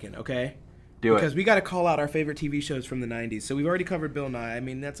a second, okay? Do Because it. we got to call out our favorite TV shows from the 90s. So we've already covered Bill Nye. I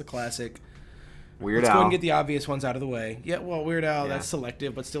mean, that's a classic. Weird Let's go Al. ahead and get the obvious ones out of the way. Yeah, well, Weird Al, Yeah. that's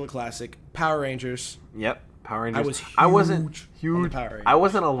selective, but still a classic. Power Rangers. Yep, Power Rangers. I was wasn't huge on the huge. Power Rangers. I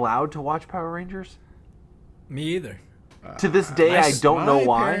wasn't allowed to watch Power Rangers. Me either. To this day, I don't know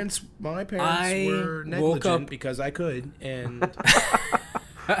why. My parents I were woke negligent up- because I could, and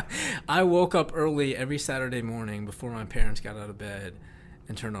I woke up early every Saturday morning before my parents got out of bed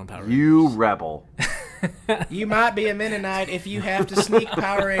and turned on Power Rangers. You rebel. you might be a Mennonite if you have to sneak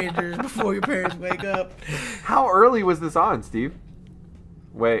Power Rangers before your parents wake up. How early was this on, Steve?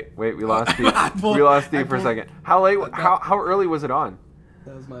 Wait, we lost Steve. We lost Steve for a second. How late? How early was it on?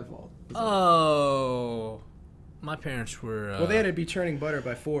 That was my fault. Oh, my parents were. Well, they had to be churning butter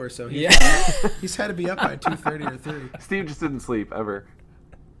by 4, so Yeah. he's had to be up by 2:30 or 3. Steve just didn't sleep ever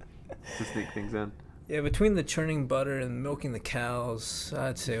to sneak things in. Yeah, between the churning butter and milking the cows,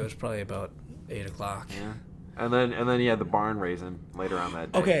 I'd say it was probably about 8 o'clock. Yeah. And then you had the barn raising later on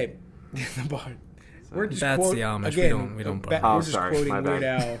that day. Okay, the barn. We're just That's quote- the Amish. Again, We don't ba- barn. Oh, we're just sorry, quoting my Weird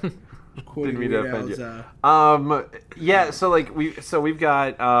bad. Al. Quoting Didn't mean to Weird offend Al's, you. Yeah, so like we've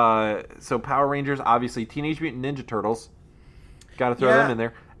got so Power Rangers, obviously Teenage Mutant Ninja Turtles. Got to throw Yeah. them in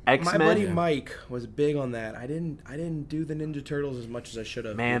there. my X-Men. buddy Mike was big on that. I didn't do the Ninja Turtles as much as I should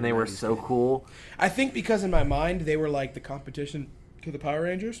have. Man, they were so cool. I think because in my mind they were like the competition to the Power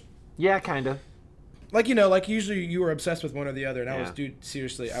Rangers. Yeah, kind of. Like, you know, like usually you were obsessed with one or the other, and I was, Yeah. dude,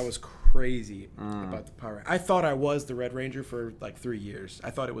 seriously, I was crazy about the Power Rangers. I thought I was the Red Ranger for like 3 years. I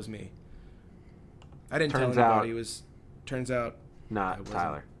thought it was me. I didn't Turns tell out- anybody. It was, turns out, Not wasn't.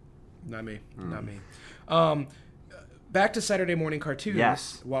 Tyler. not me, not me. Back to Saturday morning cartoons.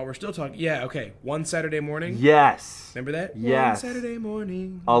 Yes. While we're still talking, yeah, okay. One Saturday morning. Yes. Remember that? Yes. One Saturday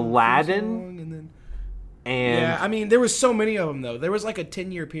morning. Aladdin? song, and then And yeah, I mean, there was so many of them though. There was like a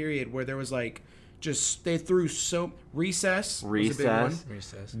 10-year period where there was like just they threw so Recess. Was a big one. Recess.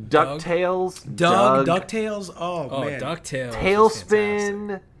 Recess. DuckTales. Doug, DuckTales. Oh, Oh, man. DuckTales. was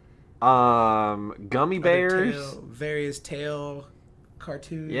fantastic. Tailspin. Gummy Other Bears. various tail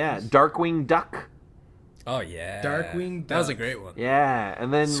cartoons. Yeah, Darkwing Duck. Oh yeah. Darkwing That was a Duck. great one. Yeah,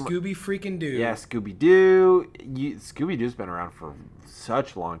 and then Scooby freaking Doo. yeah, Scooby Doo. Scooby Doo's been around for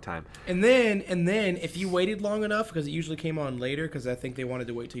such a long time. And then if you waited long enough, because it usually came on later, because I think they wanted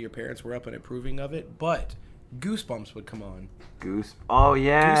to wait till your parents were up and approving of it, but Goosebumps would come on. Oh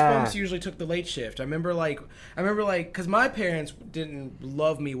yeah. Goosebumps usually took the late shift. I remember like, because my parents didn't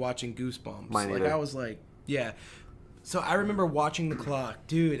love me watching Goosebumps. Mine like either. I was like, yeah. So I remember watching the clock,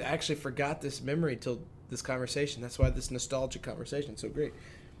 dude. I actually forgot this memory till this conversation. That's why this nostalgic conversation is so great,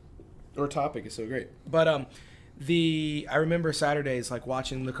 or topic is so great. But I remember Saturdays like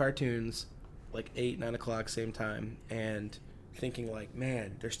watching the cartoons, like 8-9 o'clock same time, and thinking like,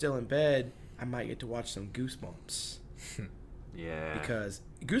 man, they're still in bed. I might get to watch some Goosebumps. Yeah. Because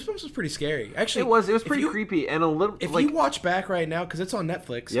Goosebumps was pretty scary. Actually, it was if pretty you- creepy and a little If like you watch back right now, because it's on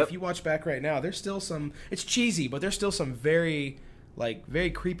Netflix, Yep. if you watch back right now, there's still some. It's cheesy, but there's still some very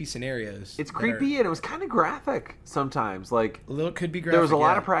creepy scenarios. it's that creepy are and it was kind of graphic sometimes. Like a little could be graphic. there was a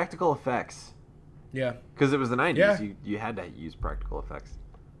lot yeah. of practical effects Yeah. because it was the 90s. Yeah. You had to use practical effects.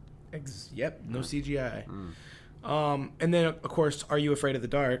 Yep. No CGI. And then of course, Are You Afraid of the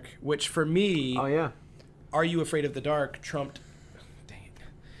Dark? Which for me, Oh yeah. Are You Afraid of the Dark trumped. Dang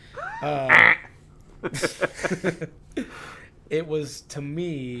it. It was to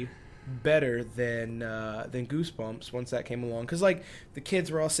me better than Goosebumps once that came along, because like the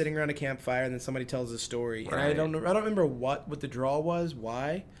kids were all sitting around a campfire and then somebody tells a story, and I Right. don't remember what the draw was,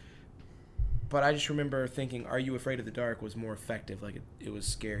 why, but I just remember thinking Are You Afraid of the Dark was more effective, like it was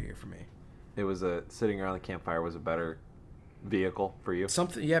scarier for me. It was sitting around the campfire was a better vehicle for you.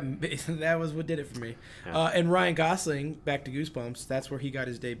 Something, yeah, that was what did it for me. Yeah. And Ryan Gosling, back to Goosebumps, that's where he got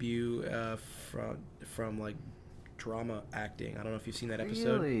his debut from like drama acting. I don't know if you've seen that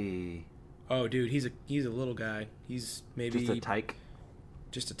episode. Really? Oh, dude, he's a little guy. He's maybe Just a tyke?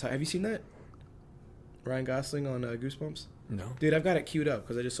 Have you seen that? Ryan Gosling on Goosebumps. No. Dude, I've got it queued up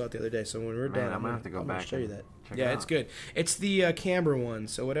because I just saw it the other day. So when we're Man, done, I'm gonna have to go I'm gonna back show you and that. check it Yeah, out. it's good. It's the camera one.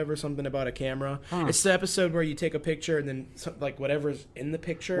 So whatever, something about a camera. It's the episode where you take a picture and then like whatever's in the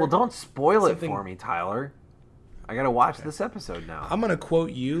picture. Well, don't spoil it Something- for me, Tyler. I gotta watch this episode now. I'm gonna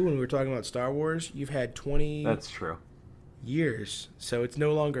quote you when we were talking about Star Wars. You've had 20 That's true. years, so it's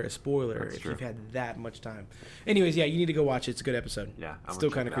no longer a spoiler That's if true. you've had that much time. Anyways, yeah, you need to go watch it. It's a good episode. Yeah, I'm still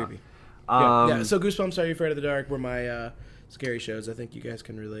gonna kind check of it creepy. out. Yeah. So Goosebumps, Are You Afraid of the Dark were my scary shows. I think you guys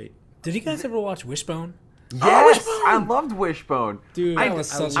can relate. Did you guys ever watch Wishbone? Yes, I loved Wishbone. Dude, That was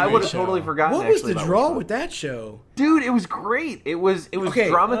such a I great would have show. totally forgotten. what was actually, the about draw Wishbone. with that show? Dude, it was great. It was Okay,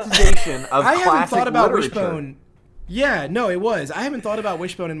 dramatization of I classic haven't thought about literature. Wishbone. Yeah, no, it was. I haven't thought about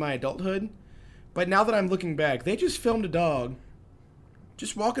Wishbone in my adulthood, but now that I'm looking back, they just filmed a dog,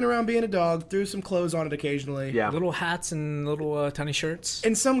 just walking around being a dog, threw some clothes on it occasionally. Yeah. Little hats and little tiny shirts.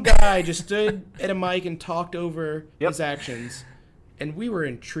 And some guy just stood at a mic and talked over Yep. his actions, and we were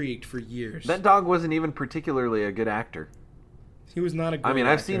intrigued for years. That dog wasn't even particularly a good actor. He was not a great I mean,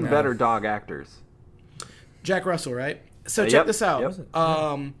 I've actor, seen no. better dog actors. Jack Russell, right? So check Yep, this out.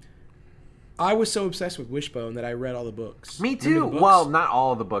 yep. I was so obsessed with Wishbone that I read all the books. Me Remember too. the books? Well, not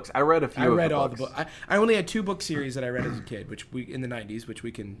all of the books. I read a few. I read of all the the books. books. I only had 2 book series that I read as a kid, which we in the 90s, which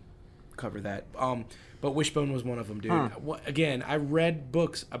we can cover that. But Wishbone was one of them, dude. Again, I read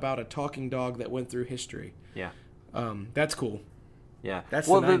books about a talking dog that went through history. Yeah. That's cool. Yeah, That's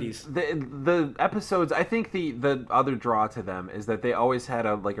well, the 90s. The episodes. I think the other draw to them is that they always had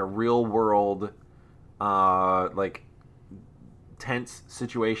a real world, like tense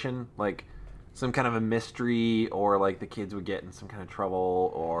situation, like some kind of a mystery, or like the kids would get in some kind of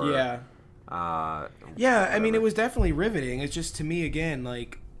trouble, or Yeah. Yeah, I mean, whatever. it was definitely riveting. It's just, to me, again,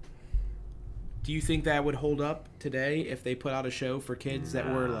 like, do you think that would hold up today if they put out a show for kids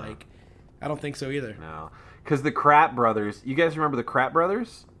that were like, I don't think so either. No, because the Kratt brothers. You guys remember the Kratt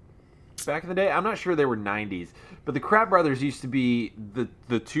brothers? Back in the day, I'm not sure they were 90s, but the Kratt brothers used to be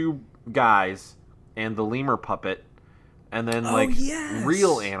the 2 guys and the lemur puppet, and then yes.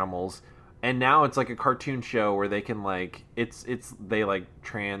 real animals. And now it's like a cartoon show where they can they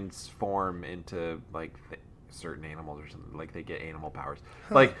transform into certain animals or something. Like they get animal powers.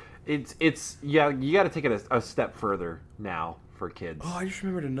 Like it's you got to take it a step further now for kids. Oh, I just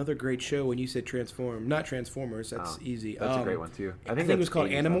remembered another great show when you said Transform. Not Transformers, that's easy. That's a great one too. I think it was called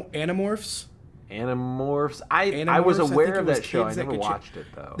 80s. Animorphs. Animorphs. I was Animorphs, I aware think of it was that show. I kids that never could watched it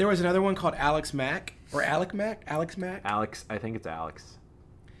though. There was another one called Alex Mack. Or Alec Mack? Alex Mack? Alex, I think it's Alex.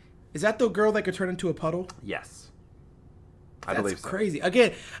 Is that the girl that could turn into a puddle? Yes, I That's believe so. crazy.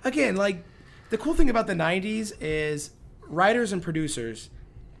 Again, like, the cool thing about the 90s is writers and producers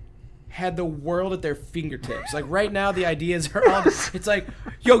had the world at their fingertips. Like, right now, the ideas are all... It's like,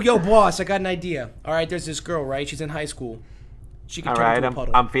 yo, boss, I got an idea. All right, there's this girl, right? She's in high school. She can All turn right, into a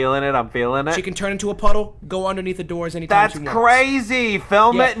puddle. I'm feeling it. I'm feeling it. She can turn into a puddle, go underneath the doors anytime That's she wants. crazy.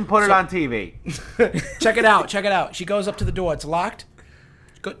 Film Yeah, it and put it so- on TV. Check it out. She goes up to the door. It's locked.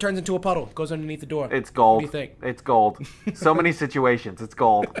 Turns into a puddle. Goes underneath the door. It's gold. What do you think? It's gold. So many situations. It's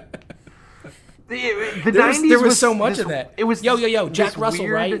gold. The 90s There was so much this- of that. It was yo. this Jack Russell,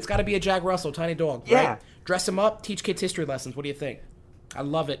 weird- right? It's got to be a Jack Russell, tiny dog. Yeah. Right? Dress him up. Teach kids history lessons. What do you think? I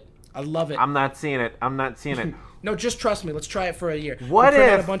love it. I'm not seeing it. No, just trust me. Let's try it for a year. What We'll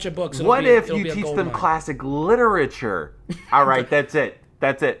print out if? a bunch of books. What if it'll you be a teach gold them mine. classic literature? All right, that's it.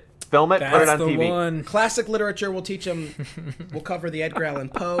 Film it. put it That's on the TV. one. Classic literature. We'll teach them. We'll cover the Edgar Allan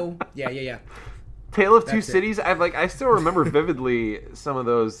Poe. Yeah. Tale of Two That's it. Cities. I still remember vividly some of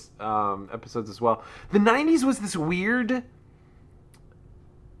those episodes as well. The 90s was this weird,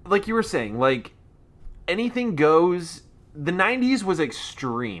 like you were saying, like anything goes. The 90s was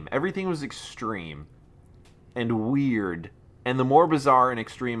extreme. Everything was extreme and weird. And the more bizarre and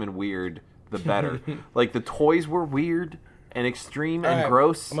extreme and weird, the better. Like the toys were weird and extreme and All right,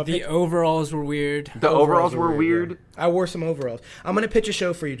 gross. I'm gonna The pick- overalls were weird. The overalls were weird. yeah. I wore some overalls. I'm gonna pitch a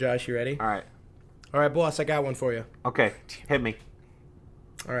show for you, Josh. You ready? All right. All right, boss. I got one for you. Okay. Hit me.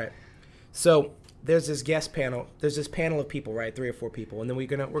 All right. So there's this guest panel. There's this panel of people, right? 3 or 4 people, and then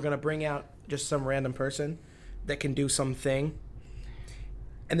we're gonna bring out just some random person that can do something.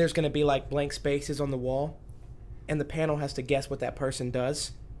 And there's gonna be like blank spaces on the wall, and the panel has to guess what that person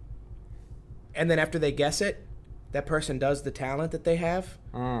does. And then after they guess it, that person does the talent that they have.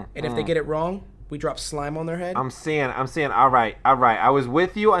 And if they get it wrong, we drop slime on their head. I'm seeing. All right. I was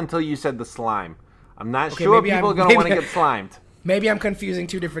with you until you said the slime. I'm not Okay, sure maybe people are I'm- going to want to maybe- get slimed. Maybe I'm confusing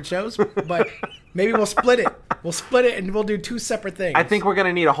 2 different shows, but maybe we'll split it. We'll split it and we'll do 2 separate things. I think we're going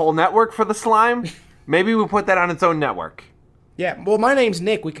to need a whole network for the slime. Maybe we'll put that on its own network. Yeah, well, my name's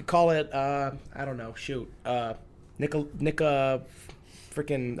Nick. We could call it, I don't know,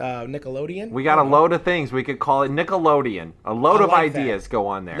 Nickelodeon? We got a load of things. We could call it Nickelodeon. A load I of like that. ideas go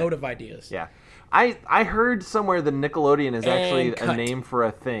on there. Load of ideas. Yeah. I heard somewhere that Nickelodeon is actually And a cut. name for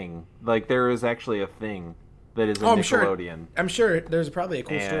a thing. Like there is actually a thing that is a Oh, I'm sure. Nickelodeon. I'm sure there's probably a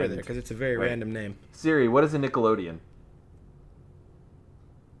cool story And- there because it's a very right. random name. Siri, what is a Nickelodeon?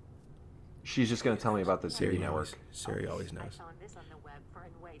 She's just going to tell me about the TV network. Siri always knows.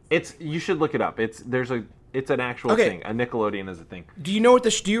 It's you should look it up. It's an actual Okay. thing. A Nickelodeon is a thing. Do you know what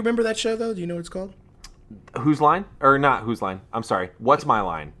do you remember that show though? Do you know what it's called? Whose Line? Or not Whose Line? I'm sorry. What's My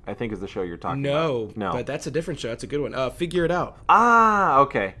Line? I think is the show you're talking No, about. No. but that's a different show. That's a good one. Figure It Out. Ah,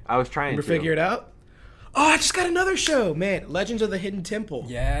 okay. I was trying Remember to. Figure It Out? Oh, I just got another show, man. Legends of the Hidden Temple.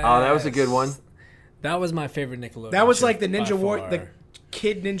 Yeah. Oh, that was a good one. That was my favorite Nickelodeon. That was show like the by Ninja Warrior, far. the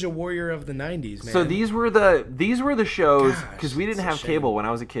kid Ninja Warrior of the '90s, man. So these were the shows Gosh, because we didn't it's a have shame. cable when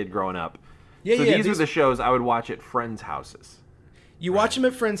I was a kid growing up. Yeah, so yeah, these were the shows I would watch at friends' houses. You watch them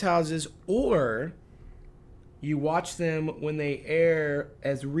at friends' houses, or you watch them when they air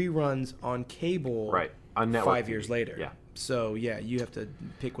as reruns on cable. Right. On network 5 years TV. later. Yeah. So yeah, you have to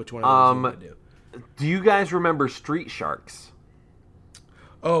pick which one of those you want to do. Do you guys remember Street Sharks?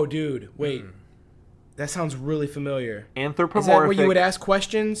 Oh, dude, wait. That sounds really familiar. Anthropomorphic. Is that where you would ask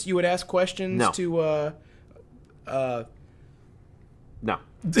questions? You would ask questions No. to No.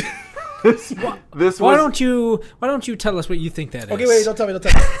 this Why was don't you tell us what you think that is? Okay, wait, don't tell me.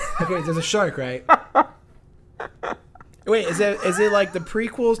 Okay, there's a shark, right? Wait, is it like the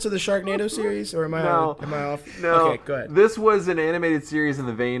prequels to the Sharknado series, or am I off? No. Okay, go ahead. This was an animated series in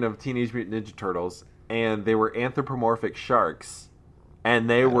the vein of Teenage Mutant Ninja Turtles, and they were anthropomorphic sharks, and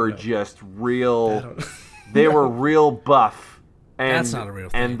they were just real. They were real buff. And, That's not a real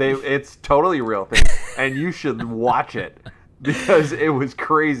thing. And it's totally a real thing, and you should watch it because it was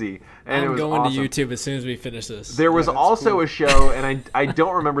crazy and it I'm was going awesome. to YouTube as soon as we finish this. There was also a show, and I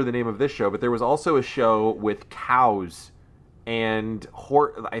don't remember the name of this show, but there was also a show with cows and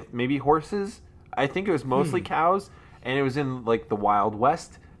maybe horses. I think it was mostly cows, and it was in like the Wild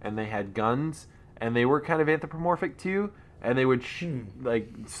West, and they had guns, and they were kind of anthropomorphic too, and they would like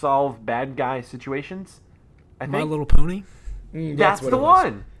solve bad guy situations. I My think Little Pony. that's what the it was.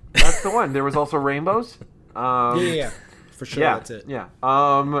 one. That's the one. There was also rainbows. Yeah, for sure. Yeah, That's it. yeah.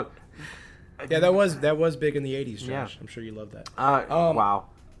 Yeah, that was big in the '80s, Josh. Yeah. I'm sure you love that. Wow.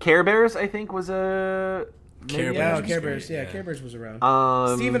 Care Bears, I think, was a Care Yeah, Bears was Care great, Bears. Yeah, yeah. Care Bears was around.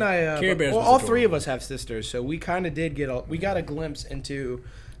 Um, Steve and I, Care Bears was all three of adorable. us have sisters, so we kind of did we got a glimpse into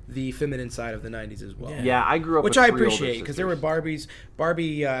the feminine side of the '90s as well. Yeah, I grew up Which with I 3 older appreciate because there were sisters.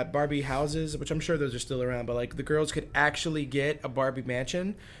 Barbie houses, which I'm sure those are still around. But like the girls could actually get a Barbie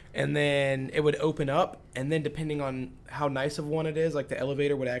mansion, and then it would open up, and then depending on how nice of one it is, like the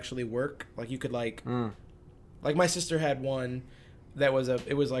elevator would actually work. Like you could like my sister had one that was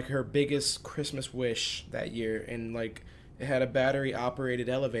it was like her biggest Christmas wish that year, and like it had a battery operated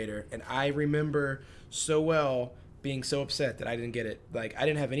elevator, and I remember so well being so upset that I didn't get it. Like I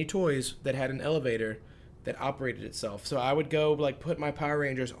didn't have any toys that had an elevator that operated itself. So I would go like put my Power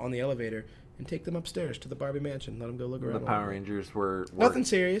Rangers on the elevator and take them upstairs to the Barbie mansion. Let them go look around. The Power Rangers were Nothing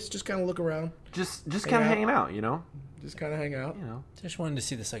serious. Just kind of look around. just kind of out. hanging out, you know. Just kind of hang out. You know, Just wanted to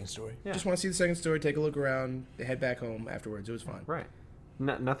see the second story. Yeah. Just want to see the second story. Take a look around. Head back home afterwards. It was fine. right?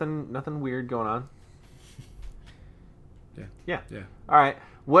 Nothing weird going on. Yeah. Yeah. Yeah. All right.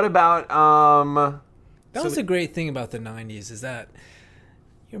 What about That was the great thing about the 90s is that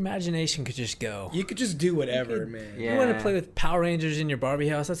your imagination could just go. You could just do whatever, man. Yeah. You want to play with Power Rangers in your Barbie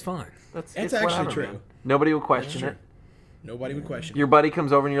house? That's fine. That's it's actually whatever, true. man. Nobody will question it. Nobody would question. Your buddy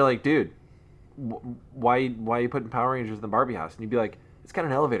comes over and you're like, dude, why are you putting Power Rangers in the Barbie house? And you'd be like, it's got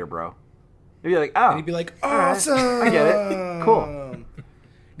an elevator, bro. You'd be like, oh, And he'd be like, all right. awesome. I get it. Cool.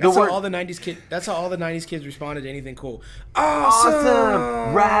 That's word- how all the '90s kids. That's how all the '90s kids responded to anything cool.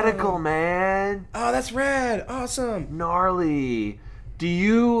 awesome, radical, man. Oh, that's rad. Awesome. Gnarly.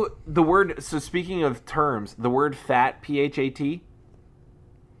 So speaking of terms, the word fat, P-H-A-T,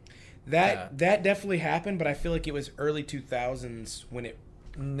 That definitely happened, but I feel like it was early 2000s when it.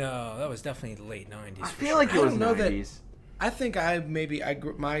 No, that was definitely late 90s. I for feel sure. like I it was don't know that- 90s. I think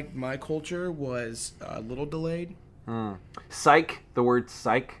my culture was a little delayed. Psych, the word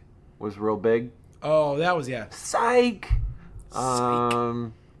psych was real big. Oh, that was yeah. Psych.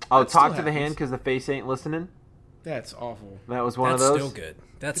 That Talk still to the hand happens. because the face ain't listening. That's awful. That was one That's of those. still good.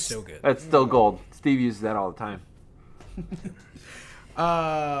 That's still good. That's still gold. Steve uses that all the time.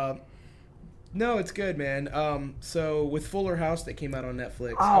 No, it's good, man. So with Fuller House that came out on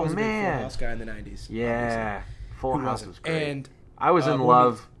Netflix, I Oh, was a big man. Fuller House guy in the '90s. Yeah, Full Who House wasn't? was great. And I was in when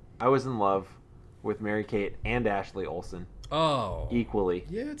love. I was in love with Mary Kate and Ashley Olsen Oh. equally.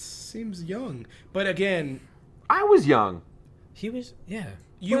 yeah, it seems young, but again, I was young. He was, yeah.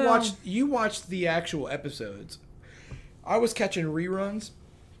 you Well, watched the actual episodes. I was catching reruns,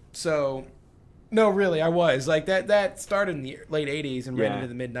 so No, really, I was. Like, that started in the late 80s and ran Yeah. into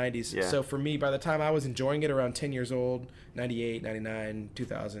the mid-90s. Yeah. So for me, by the time I was enjoying it around 10 years old, 98, 99,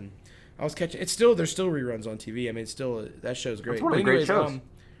 2000, I was catching... There's still reruns on TV. I mean, it's still... That show's great. It's one But of the great shows.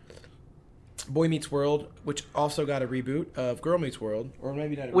 Boy Meets World, which also got a reboot of Girl Meets World. Or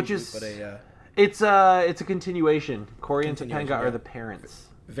maybe not a Which reboot, is- but a... It's a continuation. Corey and Continuation, Topanga yeah. are the parents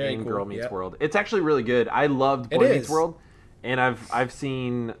Very in cool, Girl Meets yep. World. It's actually really good. I loved It Boy Meets is. World, and I've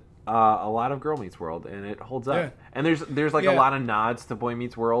seen a lot of Girl Meets World, and it holds up. Yeah. And there's like Yeah. a lot of nods to Boy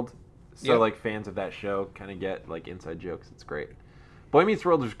Meets World, so Yep. like fans of that show kind of get like inside jokes. It's great. Boy Meets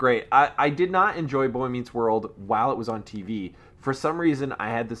World was great. I did not enjoy Boy Meets World while it was on TV. For some reason, I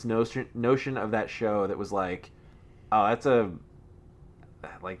had this notion of that show that was like, oh, that's a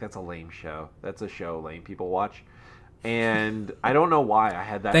lame show. That's a show lame people watch. And I don't know why I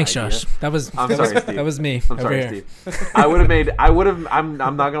had that Thanks, idea. Josh. That was I'm that sorry, was, Steve. that was me. I'm over sorry, here. Steve. I'm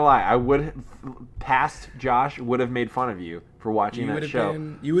not gonna lie. I would have, past Josh would have made fun of you for watching that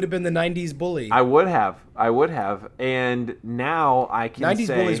show. You would have been the 90s bully. I would have. And now I can 90s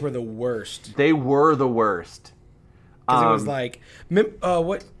say bullies were the worst. they were the worst. Because it was like,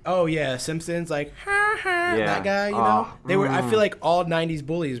 what? Oh yeah, Simpsons, like, ha ha, Yeah. that guy. You know, they were. I feel like all '90s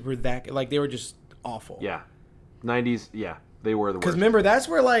bullies were that. Like they were just awful. Yeah, 90s. Yeah, they were the worst. Because remember, that's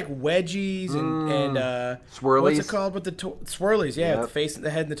where like wedgies and Swirlies. What's it called with the swirlies? Yeah, Yep. the face, the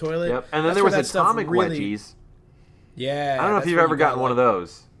head, and the toilet. Yep. And then That's there where was that stuff atomic really- wedgies. Yeah, I don't know if that's you've where ever you got, gotten one of like-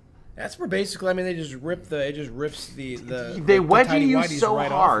 those. That's where basically, I mean, they just rip the. It just rips the. They the wedgie tiny you whities so right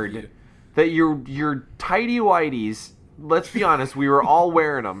off of hard you. that your tidy whities. Let's be honest, we were all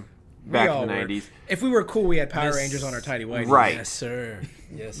wearing them back We all in the were. 90s. If we were cool, we had Power Yes. Rangers on our tidy whities. Right. Yes, sir.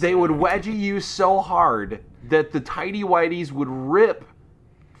 Yes. They would wedgie you so hard that the tidy whities would rip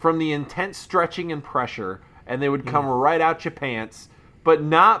from the intense stretching and pressure, and they would come right out your pants, but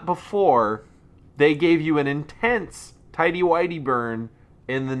not before they gave you an intense tidy whitey burn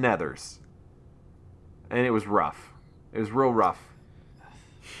in the nethers. And it was rough. It was real rough.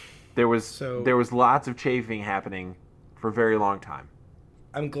 There was lots of chafing happening for a very long time.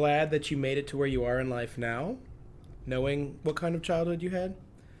 I'm glad that you made it to where you are in life now, knowing what kind of childhood you had.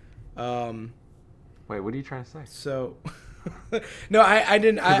 Wait, what are you trying to say? So, no, I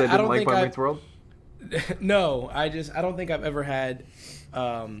didn't. Because I didn't I don't like think Boy I. Meets World? No, I don't think I've ever had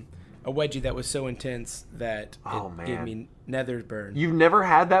a wedgie that was so intense that Oh, it gave man. me nether burn. You've never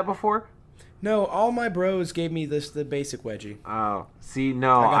had that before? No, all my bros gave me the basic wedgie. Oh, see,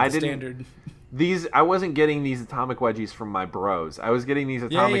 no, I got I the didn't. standard. I wasn't getting these atomic wedgies from my bros. I was getting these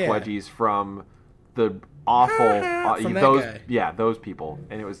atomic yeah. wedgies from the awful From that those guy. yeah, those people,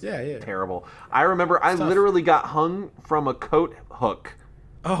 and it was Yeah. terrible. I remember I tough. literally got hung from a coat hook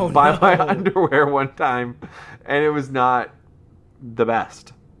Oh by no! my underwear one time, and it was not the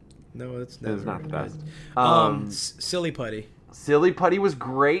best. No, it's It was not the best. Silly putty. Silly putty was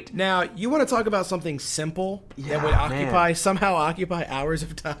great. Now you want to talk about something simple that Yeah, would somehow occupy hours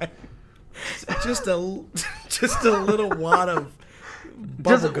of time. just a little wad of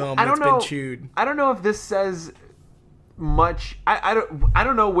bubble gum I that's don't know. been chewed. I don't know if this says much. I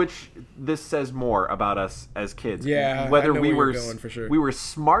don't know which this says more about us as kids. Yeah, whether I know we where were you're going for sure. we were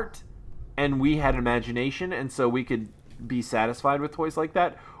smart and we had imagination, and so we could be satisfied with toys like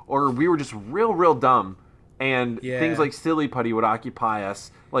that, or we were just real dumb, and Yeah. things like silly putty would occupy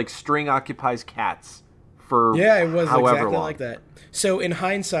us, like string occupies cats for Yeah, it was however exactly long. like that. So in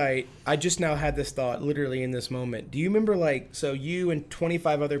hindsight, I just now had this thought literally in this moment. Do you remember so you and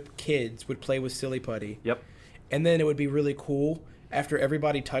 25 other kids would play with silly putty? Yep. And then it would be really cool after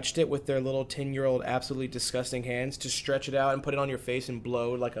everybody touched it with their little 10-year-old absolutely disgusting hands to stretch it out and put it on your face and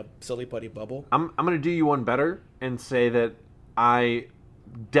blow like a silly putty bubble. I'm gonna do you one better and say that I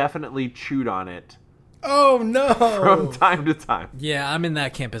definitely chewed on it Oh no! from time to time. Yeah, I'm in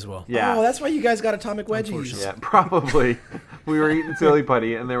that camp as well. Yeah. Oh, that's why you guys got atomic wedgies. Yeah, probably. We were eating silly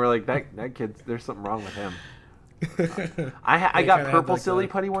putty, and they were like, "That kid's there's something wrong with him." I They got kinda purple had, like, silly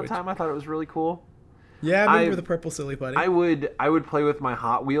the putty one twitch. time. I thought it was really cool. Yeah, I remember I- the purple silly putty. I would play with my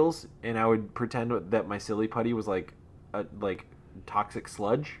Hot Wheels, and I would pretend that my silly putty was like toxic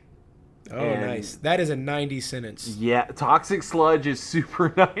sludge. oh, and- nice. That is a 90s sentence. Yeah, toxic sludge is super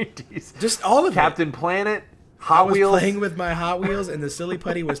 90s. Just all of it. Captain Planet, I Hot was Wheels. playing with my Hot Wheels, and the silly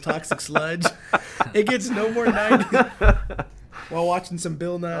putty was toxic sludge. It gets no more 90s. While watching some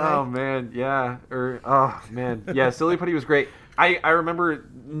Bill Nye. Oh man, yeah. Yeah, silly putty was great. I remember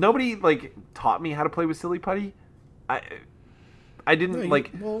nobody like taught me how to play with silly putty. I didn't No, you-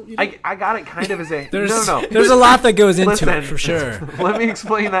 like. well, you I got it kind of as a There's no. there's a lot that goes into Listen. it for sure. Let me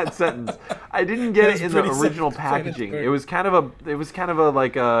explain that sentence. I didn't get That's it in the pretty original self-explanatory. packaging. It was kind of a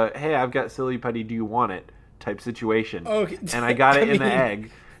like a hey, I've got silly putty, do you want it type situation. Okay. And I got it I in the mean-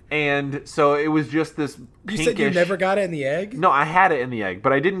 egg, and so it was just this. You Pinkish, said you never got it in the egg? No, I had it in the egg,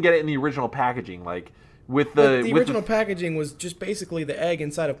 but I didn't get it in the original packaging. Like with But the the with original packaging was just basically the egg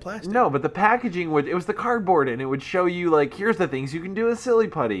inside of plastic. No, but the packaging it was the cardboard, and it would show you like here's the things you can do with silly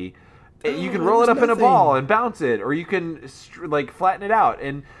putty. You can Oh, roll it there's up in a nothing. ball and bounce it, or you can like flatten it out.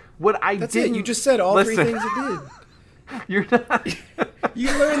 And what I That's didn't it. You just said all three Listen, things it did. You're not. You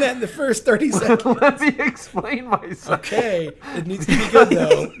learned that in the first 30 seconds. Let me explain myself. Okay. It needs to be good,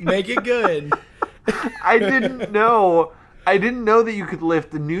 though. Make it good. I didn't know. I didn't know that you could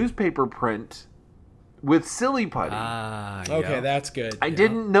lift the newspaper print with silly putty. Okay, that's good. I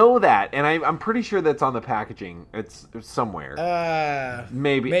didn't know that, and I'm pretty sure that's on the packaging. It's somewhere.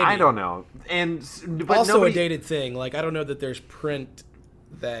 Maybe. I don't know. And but also nobody, a dated thing. Like, I don't know that there's print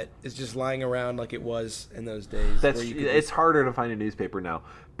that is just lying around like it was in those days. That's where you could it's harder to find a newspaper now.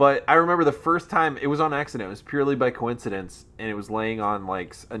 But I remember the first time it was on accident. It was purely by coincidence, and it was laying on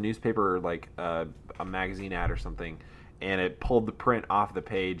like a newspaper, like a magazine ad or something, and it pulled the print off the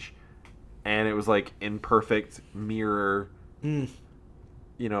page, and it was like in perfect mirror,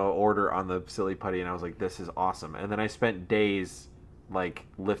 order on the silly putty, and I was like, "This is awesome." And then I spent days like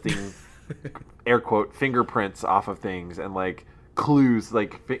lifting, air quote, fingerprints off of things and like clues,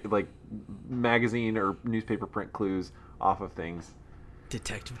 like magazine or newspaper print clues off of things.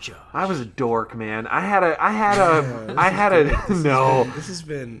 Detective Joe. I was a dork, man. I had no. This has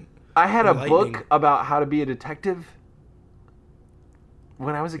been. I had a enlightening. book about how to be a detective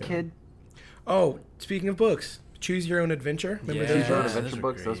when I was a kid. Oh, speaking of books, Choose Your Own Adventure. Remember Yeah. those Choose Your Own books? those Adventure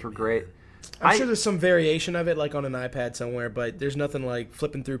were books, those great, were great. I'm sure there's some variation of it, like on an iPad somewhere, but there's nothing like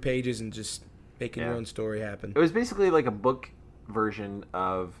flipping through pages and just making your Yeah. own story happen. It was basically like a book version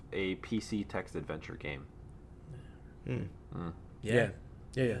of a PC text adventure game. Yeah.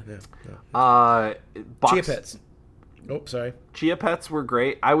 Box, Chia Pets. Oh, sorry. Chia Pets were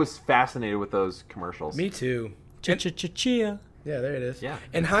great. I was fascinated with those commercials. Me too. Chia. Yeah, there it is. Yeah,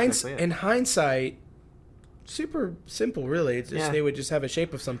 In that's exactly it. hindsight, super simple, really. It's just Yeah. they would just have a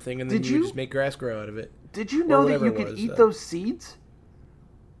shape of something, and then Did you would you- just make grass grow out of it. Did you know that whatever you it could was, eat those seeds?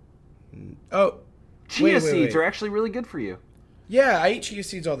 Oh, Chia wait, seeds wait. are actually really good for you. yeah, I eat chia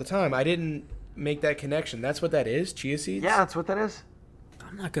seeds all the time. I didn't make that connection. That's what that is, chia seeds? Yeah, that's what that is.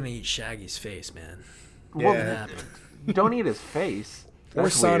 I'm not gonna eat Shaggy's face, man. Yeah. Well, What happened? don't eat his face. Or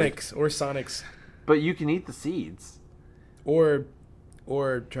That's weird. Sonic's. But you can eat the seeds. Or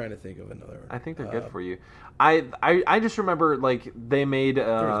trying to think of another one. I think they're good for you. I just remember like they made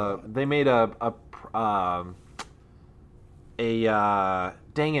a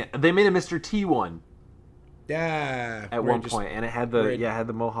dang it, they made a Mr. T one Yeah. at where one it just- point, and it had where the it- had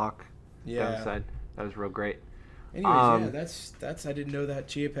the mohawk down Yeah. the side. That was real great. Anyways, Um, yeah, that's I didn't know that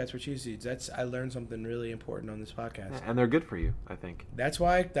chia pets were chia seeds. I learned something really important on this podcast. And they're good for you, I think. That's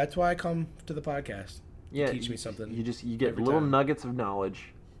why I come to the podcast. Yeah, teach me something You get every little time. nuggets of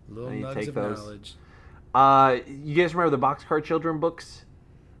knowledge. Little and you nugs take of those. knowledge. You guys remember the Boxcar Children books?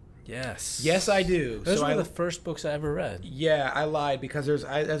 Yes. Yes, I do. Those So were I- the first books I ever read. Yeah, I lied because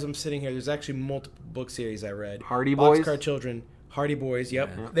as I'm sitting here, there's actually multiple book series I read. Hardy Boys? Boxcar Children, Hardy Boys. Yep,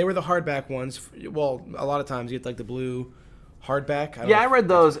 Yeah. they were the hardback ones. Well, a lot of times you get like the blue hardback. Yeah, I read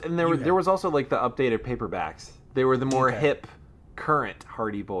those, and you there was also like the updated paperbacks. They were the more Okay. hip, current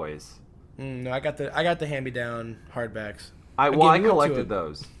Hardy Boys. No, I got the hand me down hardbacks. I Again, you went to collected a-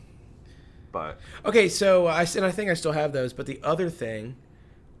 those, but Okay, so I think I still have those. But the other thing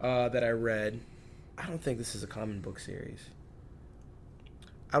that I read, I don't think this is a common book series.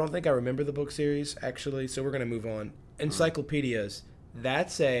 I don't think I remember the book series actually. So we're gonna move on. Encyclopedias.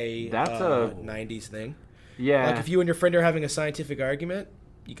 That's a 90s thing. yeah, Like if you and your friend are having a scientific argument,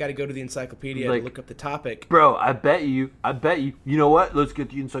 you got to go to the encyclopedia Like- to look up the topic. bro, I bet you. You know what? Let's get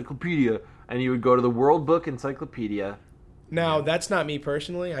the encyclopedia, and you would go to the World Book Encyclopedia. Now, that's not me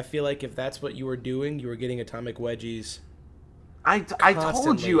personally. I feel like if that's what you were doing, you were getting atomic wedgies. I told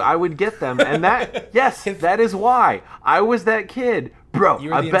Constantly. you I would get them, and that yes, that is why I was that kid, bro. You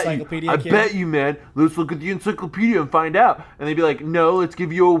were I the bet you, encyclopedia I kid? bet you, man. Let's look at the encyclopedia and find out. And they'd be like, "No, let's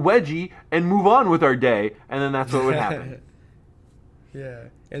give you a wedgie and move on with our day." And then that's what would happen. Yeah.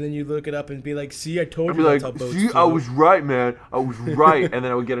 And then you look it up and be like, see, I told I'd you be that's like, how boats "See, I float. was right, man. I was right." And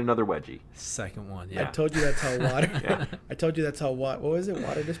then I would get another wedgie. Second one, I yeah. told you that's how water. Yeah. I told you that's how what was it?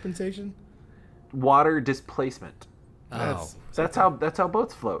 Water dispensation? Water displacement. Oh, That's how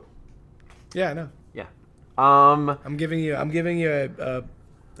boats float. Yeah, I know. Yeah. I'm giving you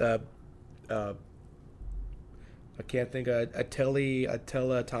a I can't think a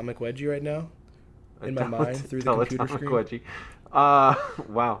tele-atomic wedgie right now in my mind through the computer screen. Wedgie.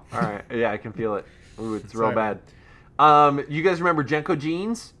 Wow. All right. Yeah, I can feel it. Ooh, it's real Sorry, bad. You guys remember Jenko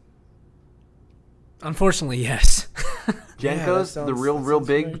jeans? Unfortunately, yes. Jenkos, that the real sounds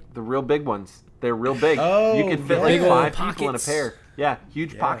big, familiar. the real big ones. They're real big. Oh, you could fit yeah. like Big old 5 people in a pockets. pair. Yeah,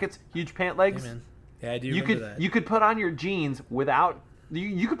 huge Yeah. pockets, huge pant legs. Hey, man. Yeah, I do You remember could that. you could put on your jeans without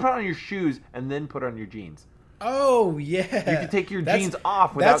you could put on your shoes and then put on your jeans. Oh yeah. You could take your That's- jeans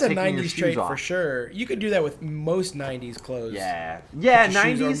off without That's a taking your 90s shoes trait off. for sure. You could do that with most 90s clothes. Yeah, Put your shoes on,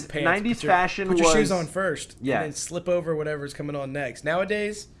 90s pants, 90s put your- fashion Put your was shoes on first. Yeah. And then slip over whatever's coming on next.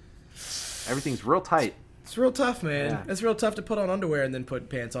 Nowadays, everything's real tight. it's real tough, man. Yeah. It's real tough to put on underwear and then put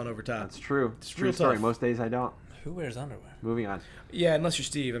pants on over top. That's true. It's true real story. tough. Most days I don't. Who wears underwear? Moving on. Yeah, unless you're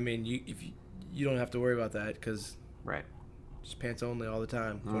Steve. I mean, you don't have to worry about that because Right. just pants only all the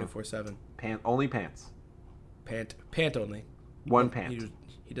time, 24/7. Only pants. Pant only. One pant.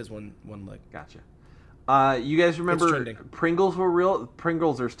 He does one leg. Gotcha. You guys remember trending. Pringles were real?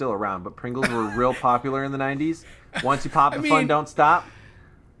 Pringles are still around, but Pringles were real popular in the 90s. Once you pop, the fun mean, don't stop.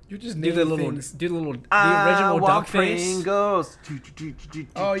 You're just Do the naming little, things. do the little, the I original want duck face. Pringles.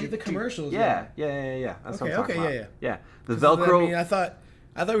 Oh, the commercials. Yeah. That's what I'm Okay, talking okay, about. Yeah. The I Velcro. mean, I thought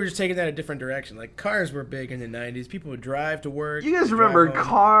we were just taking that a different direction. Like cars were big in the '90s. People would drive to work. You guys drive remember home.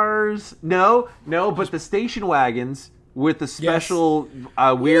 cars? No, but the station wagons with the special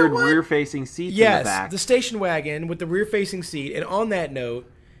weird what? rear-facing seats in the Yes, back. the station wagon with the rear-facing seat. And on that note,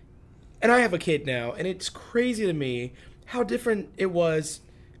 and I have a kid now, and it's crazy to me how different it was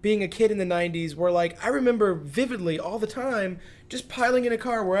being a kid in the 90s where, like, I remember vividly all the time just piling in a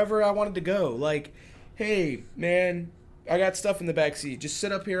car wherever I wanted to go. Like, hey, man, I got stuff in the back seat. Just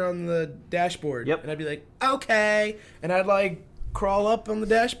sit up here on the dashboard. Yep. And I'd be like, okay. And I'd, like, crawl up on the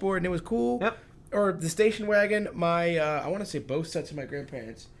dashboard, and it was cool. Yep. Or the station wagon. My, I want to say both sets of my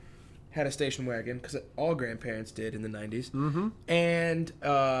grandparents had a station wagon because all grandparents did in the 90s. Mm-hmm. And,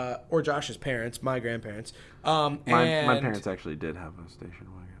 or Josh's parents, my grandparents. My parents actually did have a station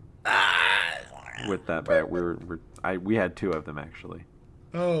wagon. With that, but we had 2 of them actually.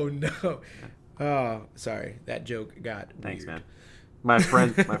 Oh no! Oh, sorry, that joke got Thanks, weird. man. My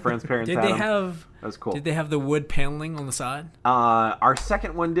friend's parents Did had they them. have? That was cool. Did they have the wood paneling on the side? Our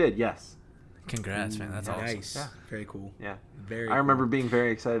second one did, yes. Congrats, man. That's awesome. Nice, Yeah. very cool. Yeah. Very. I remember being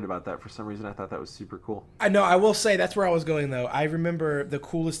very excited about that. For some reason, I thought that was super cool. I know. I will say that's where I was going though. I remember the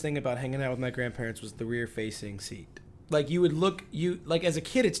coolest thing about hanging out with my grandparents was the rear-facing seat. Like you would look, like as a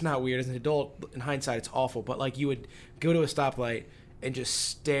kid, it's not weird. As an adult, in hindsight, it's awful. But like you would go to a stoplight and just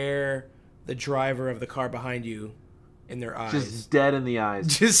stare the driver of the car behind you in their eyes. Just dead in the eyes.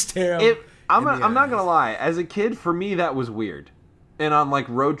 Just stare. 'em I'm in the not eyes. gonna lie. As a kid, for me, that was weird. And on like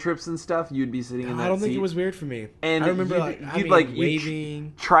road trips and stuff, you'd be sitting in that I don't seat. think it was weird for me. And I remember you'd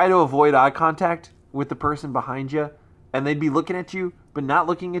waving. try to avoid eye contact with the person behind you, and they'd be looking at you but not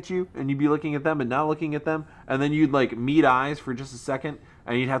looking at you, and you'd be looking at them but not looking at them, and then you'd like meet eyes for just a second,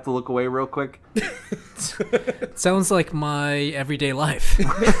 and you'd have to look away real quick. Sounds like my everyday life.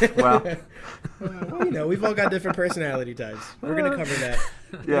 Well, Well, you know, we've all got different personality types. We're gonna cover that.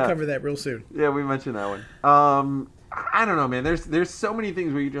 We're Yeah. gonna cover that real soon. yeah, we mentioned that one. I don't know, man. There's so many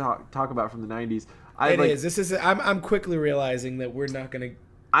things we could talk about from the '90s. This is. I'm quickly realizing that we're not gonna.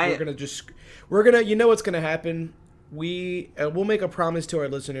 I- We're gonna. You know what's gonna happen? We'll make a promise to our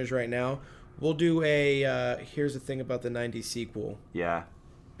listeners right now. We'll do a here's the thing about the '90s sequel Yeah.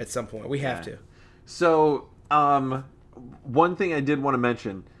 at some point. We have Yeah. to. So, one thing I did want to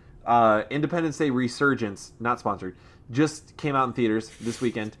mention, Independence Day Resurgence, not sponsored, just came out in theaters this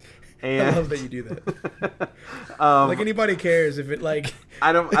weekend. And I love that you do that. Like anybody cares if it like.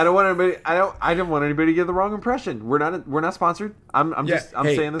 I don't want anybody. I don't want anybody to get the wrong impression. We're not sponsored. I'm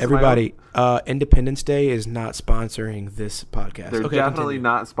saying this. Everybody, Independence Day is not sponsoring this podcast. They're Okay, definitely continue.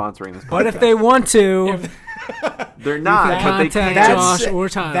 not sponsoring this. But podcast. if they want to, They're not, but they contact can. Josh or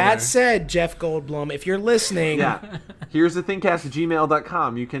Tyler. That said, Jeff Goldblum, if you're listening, Yeah. Here's the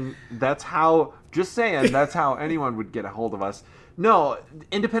thingcast@gmail.com. You can. That's how. Just saying. That's how anyone would get a hold of us. No,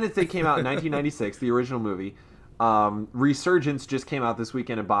 Independence Day came out in 1996, the original movie. Resurgence just came out this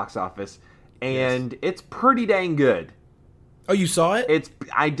weekend at box office, and it's pretty dang good. Oh, you saw it?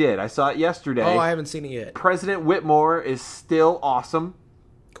 I did. I saw it yesterday. Oh, I haven't seen it yet. President Whitmore is still awesome.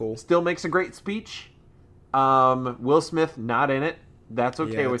 Cool. Still makes a great speech. Will Smith not in it. That's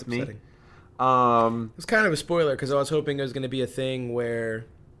okay Yeah, with it's me. upsetting. It's kind of a spoiler because I was hoping it was going to be a thing where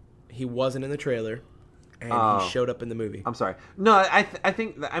he wasn't in the trailer, and he showed up in the movie. I'm sorry. No, I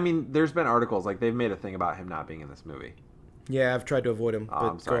think I mean there's been articles like they've made a thing about him not being in this movie. Yeah, I've tried to avoid him. Oh, but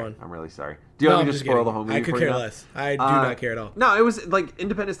I'm sorry. Go on. I'm really sorry. Do you want me to spoil the whole movie? I could for you care now? less. I do not care at all. No, it was like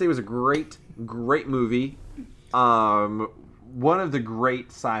Independence Day was a great movie. One of the great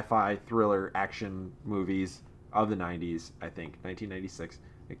sci-fi thriller action movies of the 90s, I think. 1996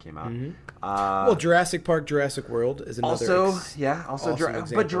 it came out. Mm-hmm. Well, Jurassic Park, Jurassic World is another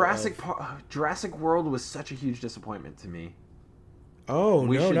but Jurassic World was such a huge disappointment to me. Oh,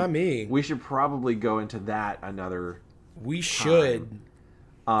 not me. We should probably go into that another We should.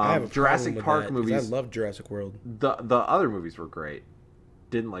 I have a Jurassic problem Park with that, movies. I love Jurassic World. The other movies were great.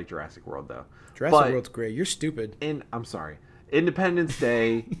 Didn't like Jurassic World though. Jurassic World's great. You're stupid. I'm sorry. Independence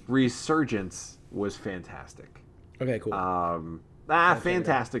Day Resurgence was fantastic. Okay, cool.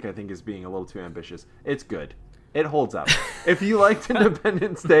 Fantastic I think is being a little too ambitious. It's good. It holds up. If you liked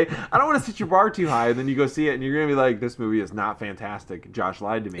Independence Day, I don't want to set your bar too high, and then you go see it, and you're going to be like, this movie is not fantastic. Josh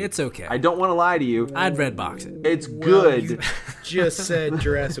lied to me. It's okay. I don't want to lie to you. I'd red box it. It's good. You just said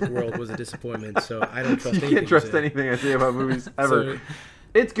Jurassic World was a disappointment, so I don't trust anything. You can't trust anything I say about movies ever.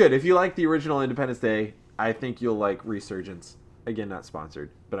 It's good. If you like the original Independence Day, I think you'll like Resurgence. Again, not sponsored,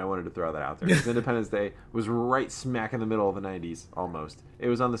 but I wanted to throw that out there. Because Independence Day was right smack in the middle of the 90s, almost. It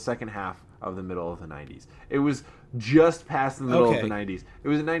was on the second half of the middle of the 90s. It was just past the middle of the 90s. It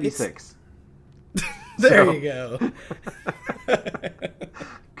was in 96. There you go.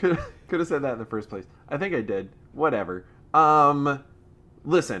 Could have said that in the first place. I think I did. Whatever.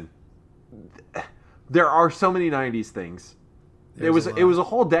 Listen. There are so many 90s things. It was a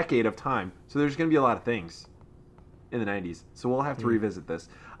whole decade of time. So there's going to be a lot of things in the 90s. So we'll have to revisit this.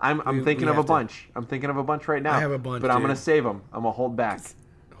 I'm thinking of a bunch. I'm thinking of a bunch right now. I have a bunch, but I'm going to save them. I'm going to hold back.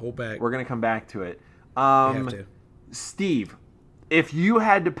 Hold back. We're going to come back to it. We have to. Steve, if you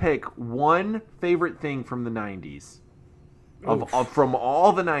had to pick one favorite thing from the 90s, from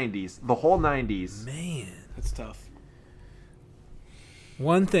all the 90s, the whole 90s. Man. That's tough.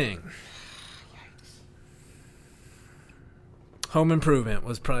 One thing. Home Improvement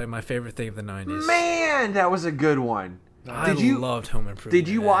was probably my favorite thing of the 90s. Man, that was a good one. I loved Home Improvement. Did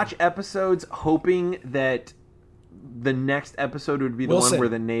you watch episodes hoping that the next episode would be the one where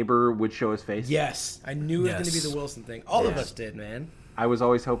the neighbor would show his face? Yes. I knew it was going to be the Wilson thing. All of us did, man. I was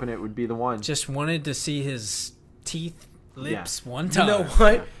always hoping it would be the one. Just wanted to see his teeth, lips one time. You know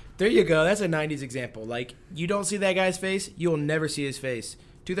what? There you go. That's a 90s example. Like, you don't see that guy's face, you'll never see his face.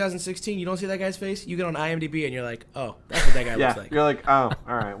 2016, you don't see that guy's face, you get on IMDb and you're like, oh, that's what that guy looks like. You're like, oh,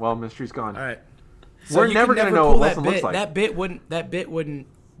 all right, well, mystery's gone. All right. So We're never going to know what Wilson looks like. That bit wouldn't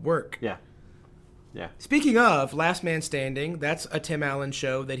work. Yeah. Yeah. Speaking of Last Man Standing, that's a Tim Allen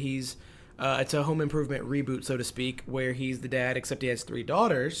show that he's it's a Home Improvement reboot, so to speak, where he's the dad, except he has 3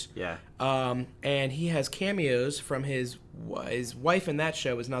 daughters. Yeah. And he has cameos from his wife in that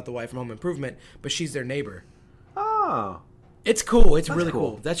show is not the wife from Home Improvement, but she's their neighbor. Oh. It's cool. It's That's really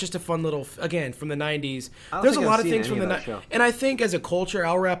cool. cool. That's just a fun little, again, from the 90s. don't There's a think lot I've of seen things any from the of that show. And I think as a culture,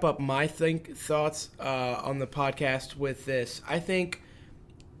 I'll wrap up my thoughts on the podcast with this. I think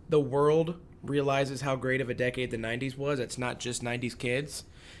the world realizes how great of a decade the 90s was. It's not just 90s kids.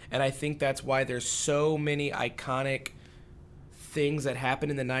 And I think that's why there's so many iconic things that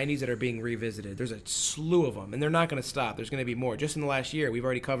happened in the 90s that are being revisited. There's a slew of them, and they're not going to stop. There's going to be more. Just in the last year, we've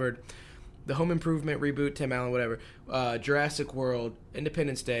already covered the Home Improvement reboot, Tim Allen, whatever, Jurassic World,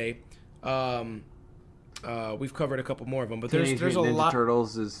 Independence Day. We've covered a couple more of them, but there's a Ninja lot.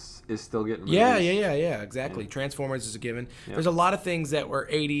 Turtles is still getting movies. Yeah, exactly. Transformers is a given. Yep. There's a lot of things that were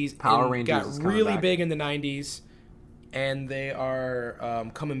 80s Power and Rangers got is coming really back. big in the 90s, and they are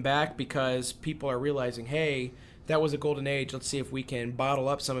coming back because people are realizing, hey, that was a golden age. Let's see if we can bottle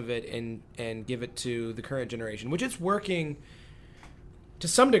up some of it and give it to the current generation, which it's working to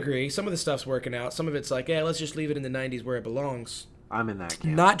some degree. Some of the stuff's working out. Some of it's like, yeah, let's just leave it in the 90s where it belongs. I'm in that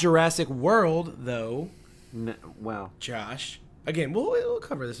camp. Not Jurassic World, though, Well, Josh. Again, we'll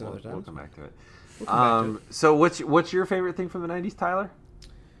cover this another time. we'll come back to it. We'll come back to it. So what's your favorite thing from the 90s, Tyler?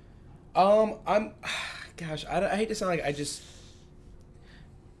 Gosh, I hate to sound like I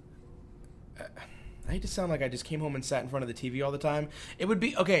hate to sound like I just came home and sat in front of the TV all the time. It would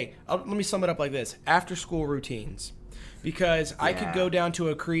be, okay, let me sum it up like this. After school routines. Because I could go down to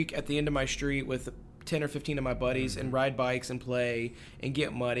a creek at the end of my street with 10 or 15 of my buddies and ride bikes and play and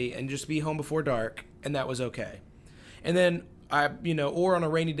get muddy and just be home before dark, and that was okay. And then, or on a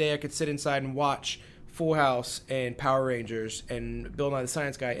rainy day I could sit inside and watch Full House and Power Rangers and Bill Nye the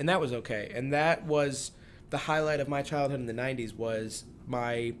Science Guy, and that was okay. And that was the highlight of my childhood in the 90s was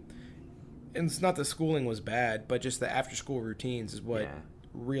and it's not that schooling was bad, but just the after-school routines is what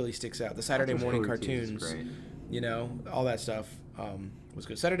really sticks out. The Saturday morning cartoons, Great. you know, all that stuff was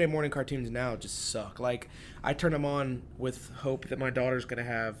good. Saturday morning cartoons now just suck. Like, I turn them on with hope that my daughter's going to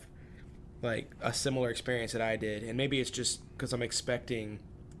have, like, a similar experience that I did. And maybe it's just because I'm expecting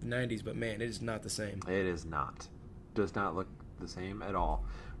the 90s, but, man, it is not the same. It is not. Does not look the same at all.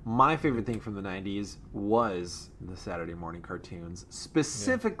 My favorite thing from the 90s was the Saturday morning cartoons,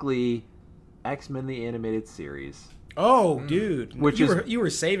 specifically X-Men the Animated Series. Oh, dude. Which you were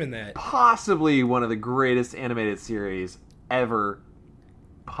saving that. Possibly one of the greatest animated series ever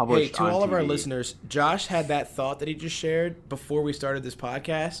published Hey, to on all of our TV. listeners, Josh had that thought that he just shared before we started this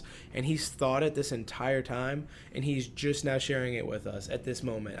podcast, and he's thought it this entire time, and he's just now sharing it with us at this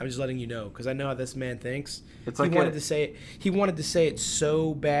moment. I'm just letting you know, because I know how this man thinks. It's he like wanted to say it. He wanted to say it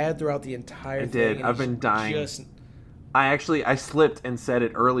so bad throughout the entire thing. and I've he's been dying. Just, I slipped and said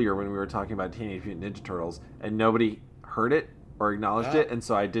it earlier when we were talking about Teenage Mutant Ninja Turtles, and nobody heard it or acknowledged it, and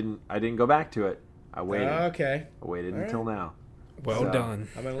so I didn't go back to it. I waited. okay. I waited All until right. now. Well So, done.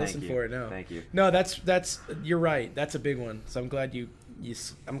 I'm gonna Thank listen you. for it now. Thank you. No, that's you're right. That's a big one. So I'm glad you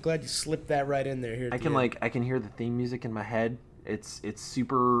slipped that right in there. Here, at I the can end. I can hear the theme music in my head. It's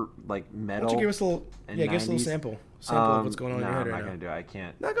super like Why metal. don't you give us a little? and Yeah, give us a little 90s. sample of what's going on in your head I'm right not now. gonna do it. I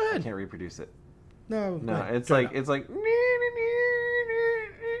can't. No, go ahead. I can't reproduce it. No, No, go ahead. it's Turn it like up. it's like.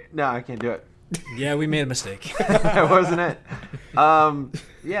 No, I can't do it. Yeah, we made a mistake. That wasn't it.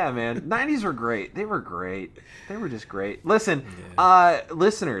 Yeah, man. 90s were great. They were great. They were just great. Listen,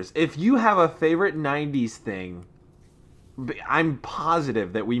 listeners, if you have a favorite 90s thing, I'm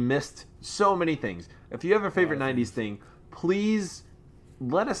positive that we missed so many things. If you have a favorite 90s thing, please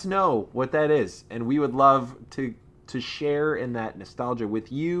let us know what that is. And we would love to share in that nostalgia with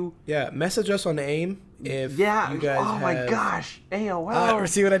you. Yeah, message us on AIM if Yeah. you guys oh, my have- gosh. AOL.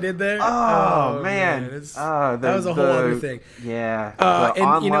 see what I did there? Oh, man. It's- That that was a whole other thing. Yeah. The And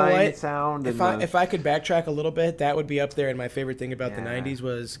online you know what? sound. If and I could backtrack a little bit, that would be up there. And my favorite thing about the Yeah. 90s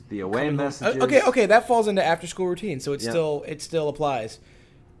was The away coming home- messages. Okay, that falls into after school routine, so it Yeah. still applies.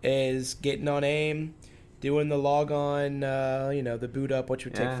 Is getting on AIM, doing the log on, the boot up, which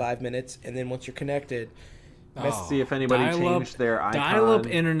would take Yeah. 5 minutes, and then once you're connected, Let's see if anybody changed their icon. Dial-up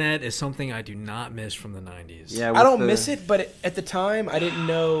internet is something I do not miss from the 90s. Yeah, I don't with the- miss it, but at the time I didn't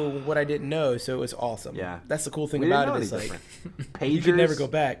know what I didn't know, so it was awesome. Yeah. That's the cool thing We didn't about know it. Is any like different. Pagers. you could never go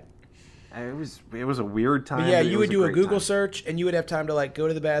back. It was a weird time. But yeah, but it you was would do a great Google time. search, and you would have time to like go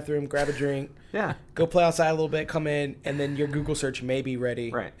to the bathroom, grab a drink, Yeah, go play outside a little bit, come in, and then your Google search may be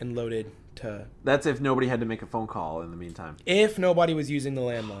ready Right. and loaded to. that's if nobody had to make a phone call in the meantime. If nobody was using the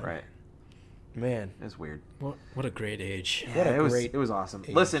landline, Right, Man, it's weird. What a great age. What a it was awesome.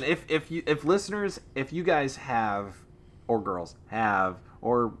 age. Listen, if you guys have, or girls have,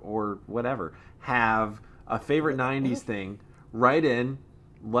 or whatever, have a favorite 90s thing, write in,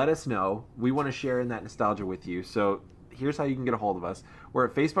 let us know. We want to share in that nostalgia with you. So here's how you can get a hold of us. We're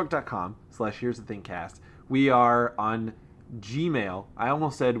at facebook.com/here's the thingcast. We are on Gmail. I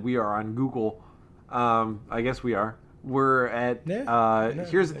almost said we are on Google. I guess we are. We're at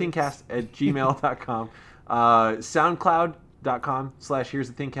here's the thingcast at gmail.com.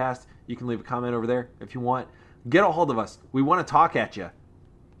 SoundCloud.com/here's the thingcast. You can leave a comment over there if you want. Get a hold of us. We want to talk at you.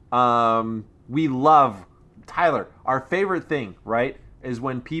 We love Tyler. Our favorite thing, right, is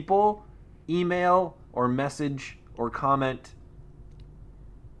when people email or message or comment.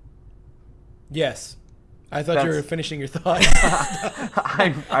 yes. I thought you were That's- finishing your thought.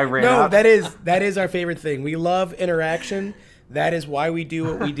 I ran No, out. that is our favorite thing. We love interaction. That is why we do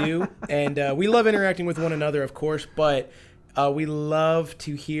what we do, and we love interacting with one another, of course. But we love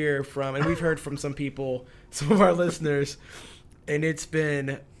to hear from, and we've heard from some people, some of our listeners, and it's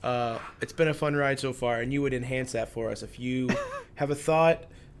been a fun ride so far. And you would enhance that for us if you have a thought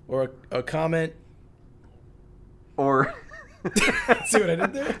or a comment. Or See what I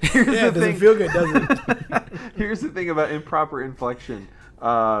did there? Here's Yeah, it the doesn't thing. feel good, does it? Here's the thing about improper inflection.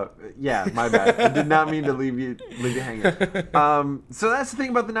 Yeah, my bad. I did not mean to leave you hanging. So that's the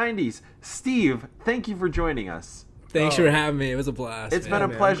thing about the 90s. Steve, thank you for joining us. Thanks for having me. It was a blast. It's man. been a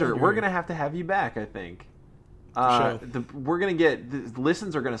man, pleasure. I'm We're here. going to have you back, I think. sure. We're going to get the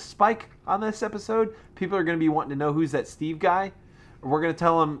listens are going to spike on this episode. People are going to be wanting to know who's that Steve guy. We're going to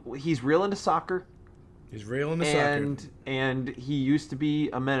tell them he's real into soccer. He's real in the soccer. And he used to be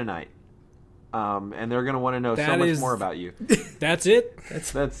a Mennonite. And they're going to want to know so That much is- more about you. That's it.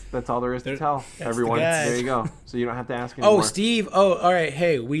 That's all there is to tell. Everyone, guy. there you go. So you don't have to ask anymore. Oh, Steve. Oh, all right.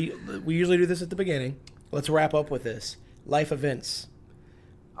 Hey, we usually do this at the beginning. Let's wrap up with this. Life events.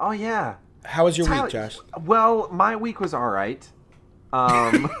 Oh yeah. How was your Tyler- week, Josh? Well, my week was all right.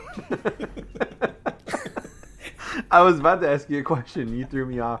 I was about to ask you a question. You threw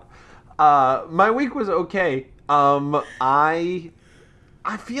me off. My week was okay. I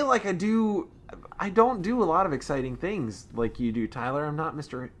feel like I don't do a lot of exciting things like you do, Tyler. I'm not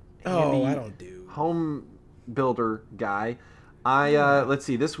Mr. Oh, handy I don't do. home builder guy. Let's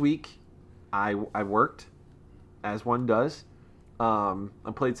see. This week, I worked, as one does. I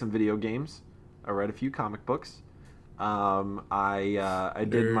played some video games. I read a few comic books. I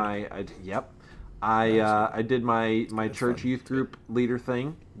did my I did my church youth group leader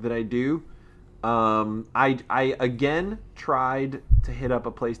thing that I do. I again tried to hit up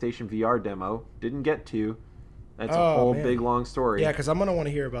a PlayStation VR demo. Didn't get to. That's a whole man. big long story. Yeah, because I'm gonna want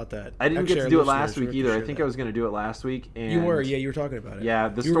to hear about that. I didn't Actually, get to our do it listeners last week are either. I sure think that. I was going to do it last week. And You were, yeah, you were talking about it. Yeah,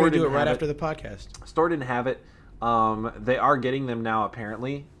 the you were store gonna do it didn't right have after it. the podcast. Store didn't have it. They are getting them now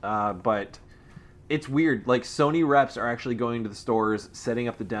apparently, but it's weird. Like Sony reps are actually going to the stores, setting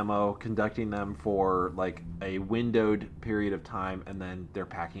up the demo, conducting them for like a windowed period of time, and then they're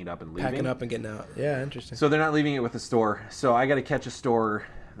packing it up and leaving. Packing up and getting out. Yeah, interesting. So they're not leaving it with the store. So I got to catch a store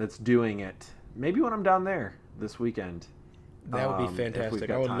that's doing it. Maybe when I'm down there this weekend. That would be if we've fantastic.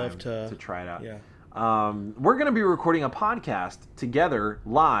 got I would time love to try it out. Yeah. We're going to be recording a podcast together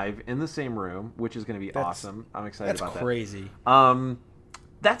live in the same room, which is going to be awesome. I'm excited That's about crazy. that.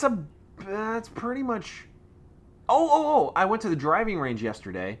 That's pretty much. Oh! I went to the driving range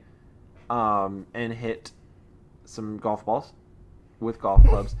yesterday, and hit some golf balls with golf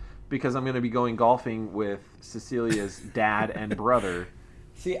clubs because I'm going to be going golfing with Cecilia's dad and brother.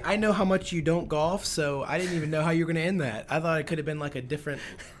 See, I know how much you don't golf, so I didn't even know how you were going to end that. I thought it could have been like a different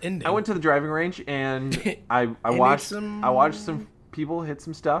ending. I went to the driving range and I And watched some- I watched some people hit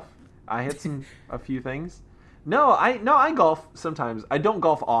some stuff. I hit a few things. No, I golf sometimes. I don't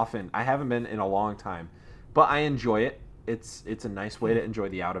golf often. I haven't been in a long time, but I enjoy it. It's a nice way to enjoy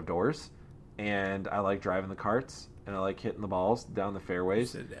the out of doors, and I like driving the carts and I like hitting the balls down the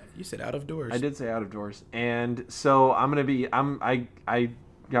fairways. You said out of doors. I did say out of doors, and so I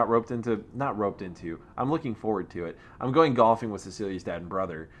got not roped into. I'm looking forward to it. I'm going golfing with Cecilia's dad and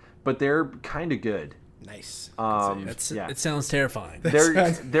brother, but they're kind of good. Nice. Yeah. It sounds terrifying.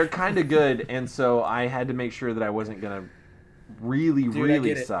 They're kind of good, and so I had to make sure that I wasn't gonna really I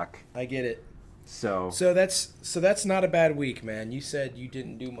get it. suck. I get it. So So that's not a bad week, man. You said you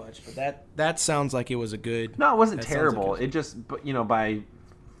didn't do much, but that sounds like it was a good. no, it wasn't that sounds terrible. like It just, but by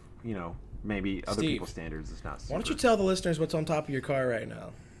maybe other Steve, people's standards, it's not. Super. Why don't you tell the listeners what's on top of your car right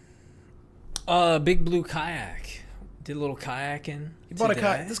now? Big blue kayak. Did a little kayaking. He bought a today.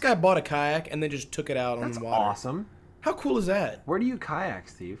 kayak. This guy bought a kayak and then just took it out on That's the water. awesome. How cool is that? Where do you kayak,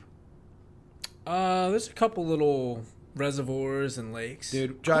 Steve? There's a couple little reservoirs and lakes.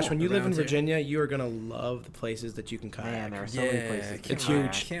 Dude, Josh, Cool. when you live in Around here. Virginia, you are going to love the places that you can kayak. Man, there are so Yeah, many places. to It's kayak.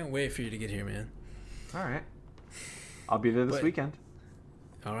 huge. Can't wait for you to get here, man. All right, I'll be there this But- weekend.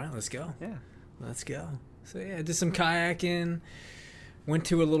 All right, let's go. Yeah. Let's go. So yeah, I did some kayaking. Went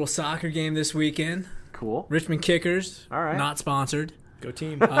to a little soccer game this weekend. Cool. Richmond Kickers. All right. Not sponsored. Go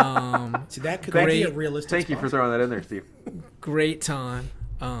team. Um, See, that could that be a great- realistic Thank you for sponsor? throwing that in there, Steve. great time.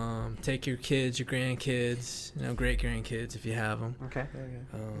 Take your kids, your grandkids, great grandkids if you have them. Okay.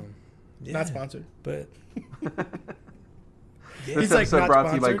 Yeah, Not sponsored. but This He's like, episode not brought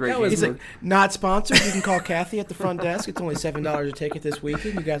to you by sponsored. Great That was- He's Games. like, not sponsored. You can call Kathy at the front desk. It's only $7 a ticket this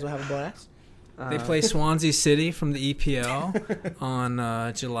weekend. You guys will have a blast. they play Swansea City from the EPL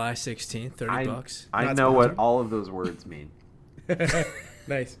on July 16th. $30. I Not know what sponsored. all of those words mean.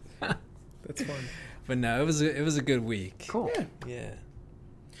 Nice. That's fun. But no, it was a good week. Cool. Yeah.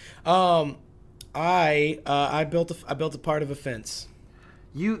 Yeah. I built a part of a fence.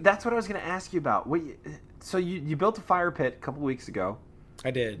 That's what I was going to ask you about. So you built a fire pit a couple weeks ago. I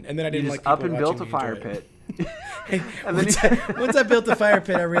did, and then I You didn't just like up people and built a watching me fire enjoy it. pit. And then Once I built the fire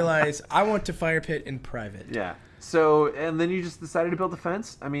pit, I realized I want to fire pit in private. yeah. So and then you just decided to build a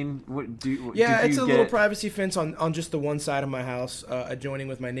fence. I mean, Yeah, did it's you a get little it- privacy fence on just the one side of my house, adjoining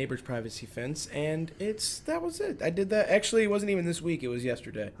with my neighbor's privacy fence, and that was it. I did that. Actually, it wasn't even this week. It was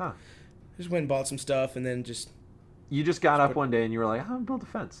yesterday. Huh. Just went and bought some stuff, and then just You just got up one day and you were like, I'm gonna build a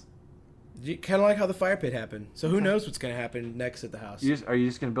fence. kind of like how the fire pit happened. So who knows what's gonna happen next at the house? Are you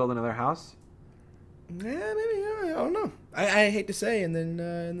just gonna build another house? Yeah, maybe. I don't know. I hate to say, and then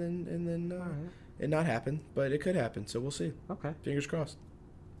it not happen, but it could happen. So we'll see. Okay. Fingers crossed.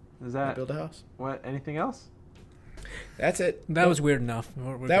 Is I that build a house. what? Anything else? That's it. That was weird enough.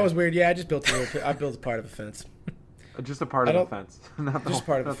 We're That good. was weird. Yeah, I just built a little. I built a part of a fence. Just a part I of the don't- fence, not the just whole,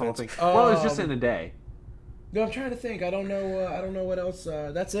 part of not the the whole fence. thing. Well, it was just in a day. No, I'm trying to think. I don't know. I don't know what else.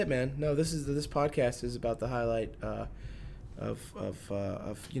 That's it, man. No, this podcast is about the highlight I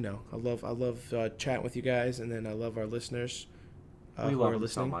love chatting with you guys, and then I love our listeners. We who love are them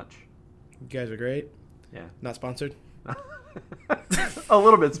listening. so much. You guys are great. Yeah. Not sponsored. A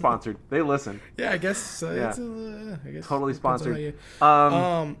little bit sponsored. They listen. Yeah, I guess. Yeah. I guess Totally depends on sponsored.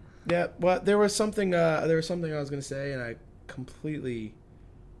 how you- Yeah. Well, there was something. I was gonna say, and I'm completely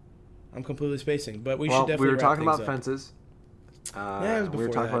spacing. But we should definitely. We were wrap talking things about up. fences. Yeah, it was we were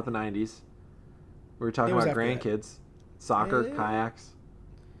before talking that. about the 90s. We were talking It was about after that. grandkids, soccer, Yeah. kayaks.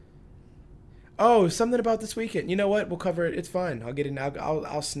 Oh, something about this weekend. You know what? We'll cover it. It's fine. I'll get it.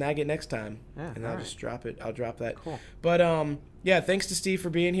 I'll snag it next time, Yeah, and I'll alright. just drop it. I'll drop that. Cool. But yeah. Thanks to Steve for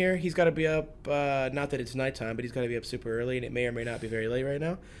being here. He's got to be up. Not that it's nighttime, but he's got to be up super early, and it may or may not be very late right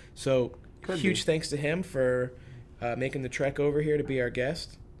now. So Could huge be. thanks to him for making the trek over here to be our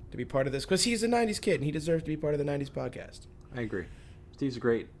guest, to be part of this, because he's a '90s kid and he deserves to be part of the '90s podcast. I agree. Steve's a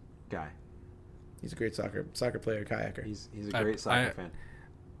great guy. He's a great soccer player, kayaker. He's a great soccer fan.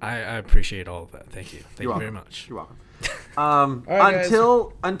 I appreciate all of that. Thank you. Thank You're you very welcome. much. You're welcome. right,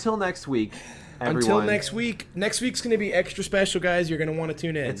 guys. Until next week, everyone. Until next week. Next week's going to be extra special, guys. You're going to want to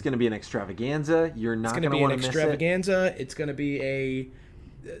tune in. It's going to be an extravaganza. You're not It's going to be want an to miss it. extravaganza. It's going to be a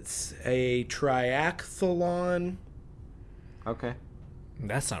triathlon. Okay.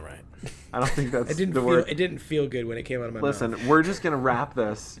 That's not right. I don't think that's It didn't the feel. word. It didn't feel good when it came out of my mouth. Listen, we're just going to wrap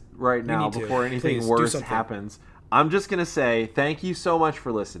this right now need to. before anything Please, do worse something. happens. I'm just going to say thank you so much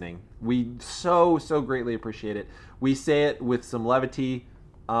for listening. We so greatly appreciate it. We say it with some levity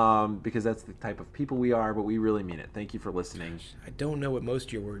because that's the type of people we are, but we really mean it. Thank you for listening. I don't know what most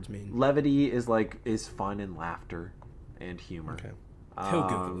of your words mean. Levity is fun and laughter and humor. Okay. He'll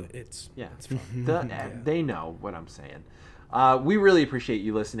Google it. It's Yeah, it's fun. They know what I'm saying. We really appreciate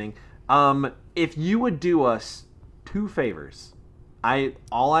you listening. If you would do us 2 favors,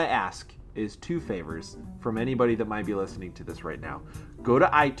 all I ask is 2 favors from anybody that might be listening to this right now. Go to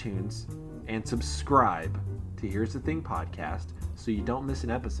iTunes and subscribe to Here's the Thing podcast so you don't miss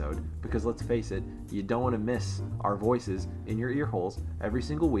an episode, because let's face it, you don't want to miss our voices in your ear holes every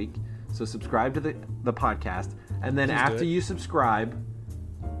single week. So subscribe to the podcast, and then Please do after it. you subscribe,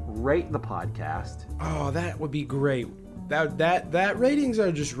 rate the podcast. Oh, that would be great. That ratings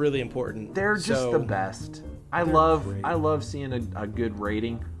are just really important. They're just So, the best. I they're love great. seeing a good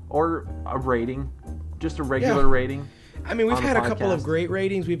rating, or a rating, just a regular Yeah. rating. I mean, we've on the had a couple of podcast. great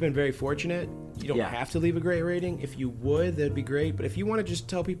ratings. We've been very fortunate. You don't Yeah. have to leave a great rating. If you would, that'd be great. But if you want to just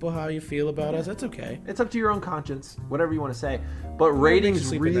tell people how you feel about us, that's okay. It's up to your own conscience, whatever you want to say. But makes you ratings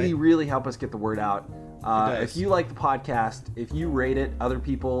sleep at really, night. really help us get the word out. does. If you like the podcast, if you rate it, other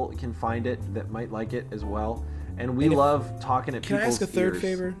people can find it that might like it as well. And we And if- love talking at Can I people's ask a third ears.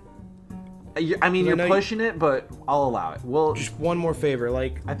 favor? I mean, 'Cause I you're know you- pushing it, but I'll allow it. Well, Just one more favor.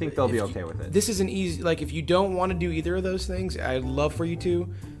 Like, I think they'll be if okay with it. This is an easy. Like, if you don't want to do either of those things, I'd love for you to.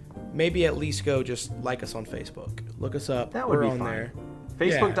 Maybe at least go just like us on Facebook. Look us up. that would We're be on fine. there.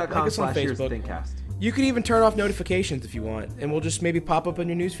 like us on Facebook.com/Here's the Facebook. Thingcast. You could even turn off notifications if you want, and we'll just maybe pop up on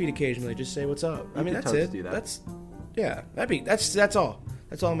your newsfeed occasionally. Just say what's up. I mean, can that's totally it. do that. That's all.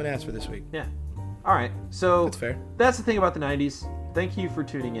 That's all I'm gonna ask for this week. Yeah. All right. So That's fair. That's the thing about the '90s. Thank you for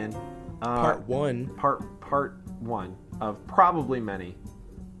tuning in. Part 1. Part 1 of probably many.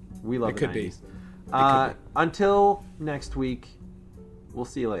 We love It the could be. 90s. could be. Until next week, we'll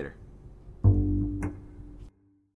see you later.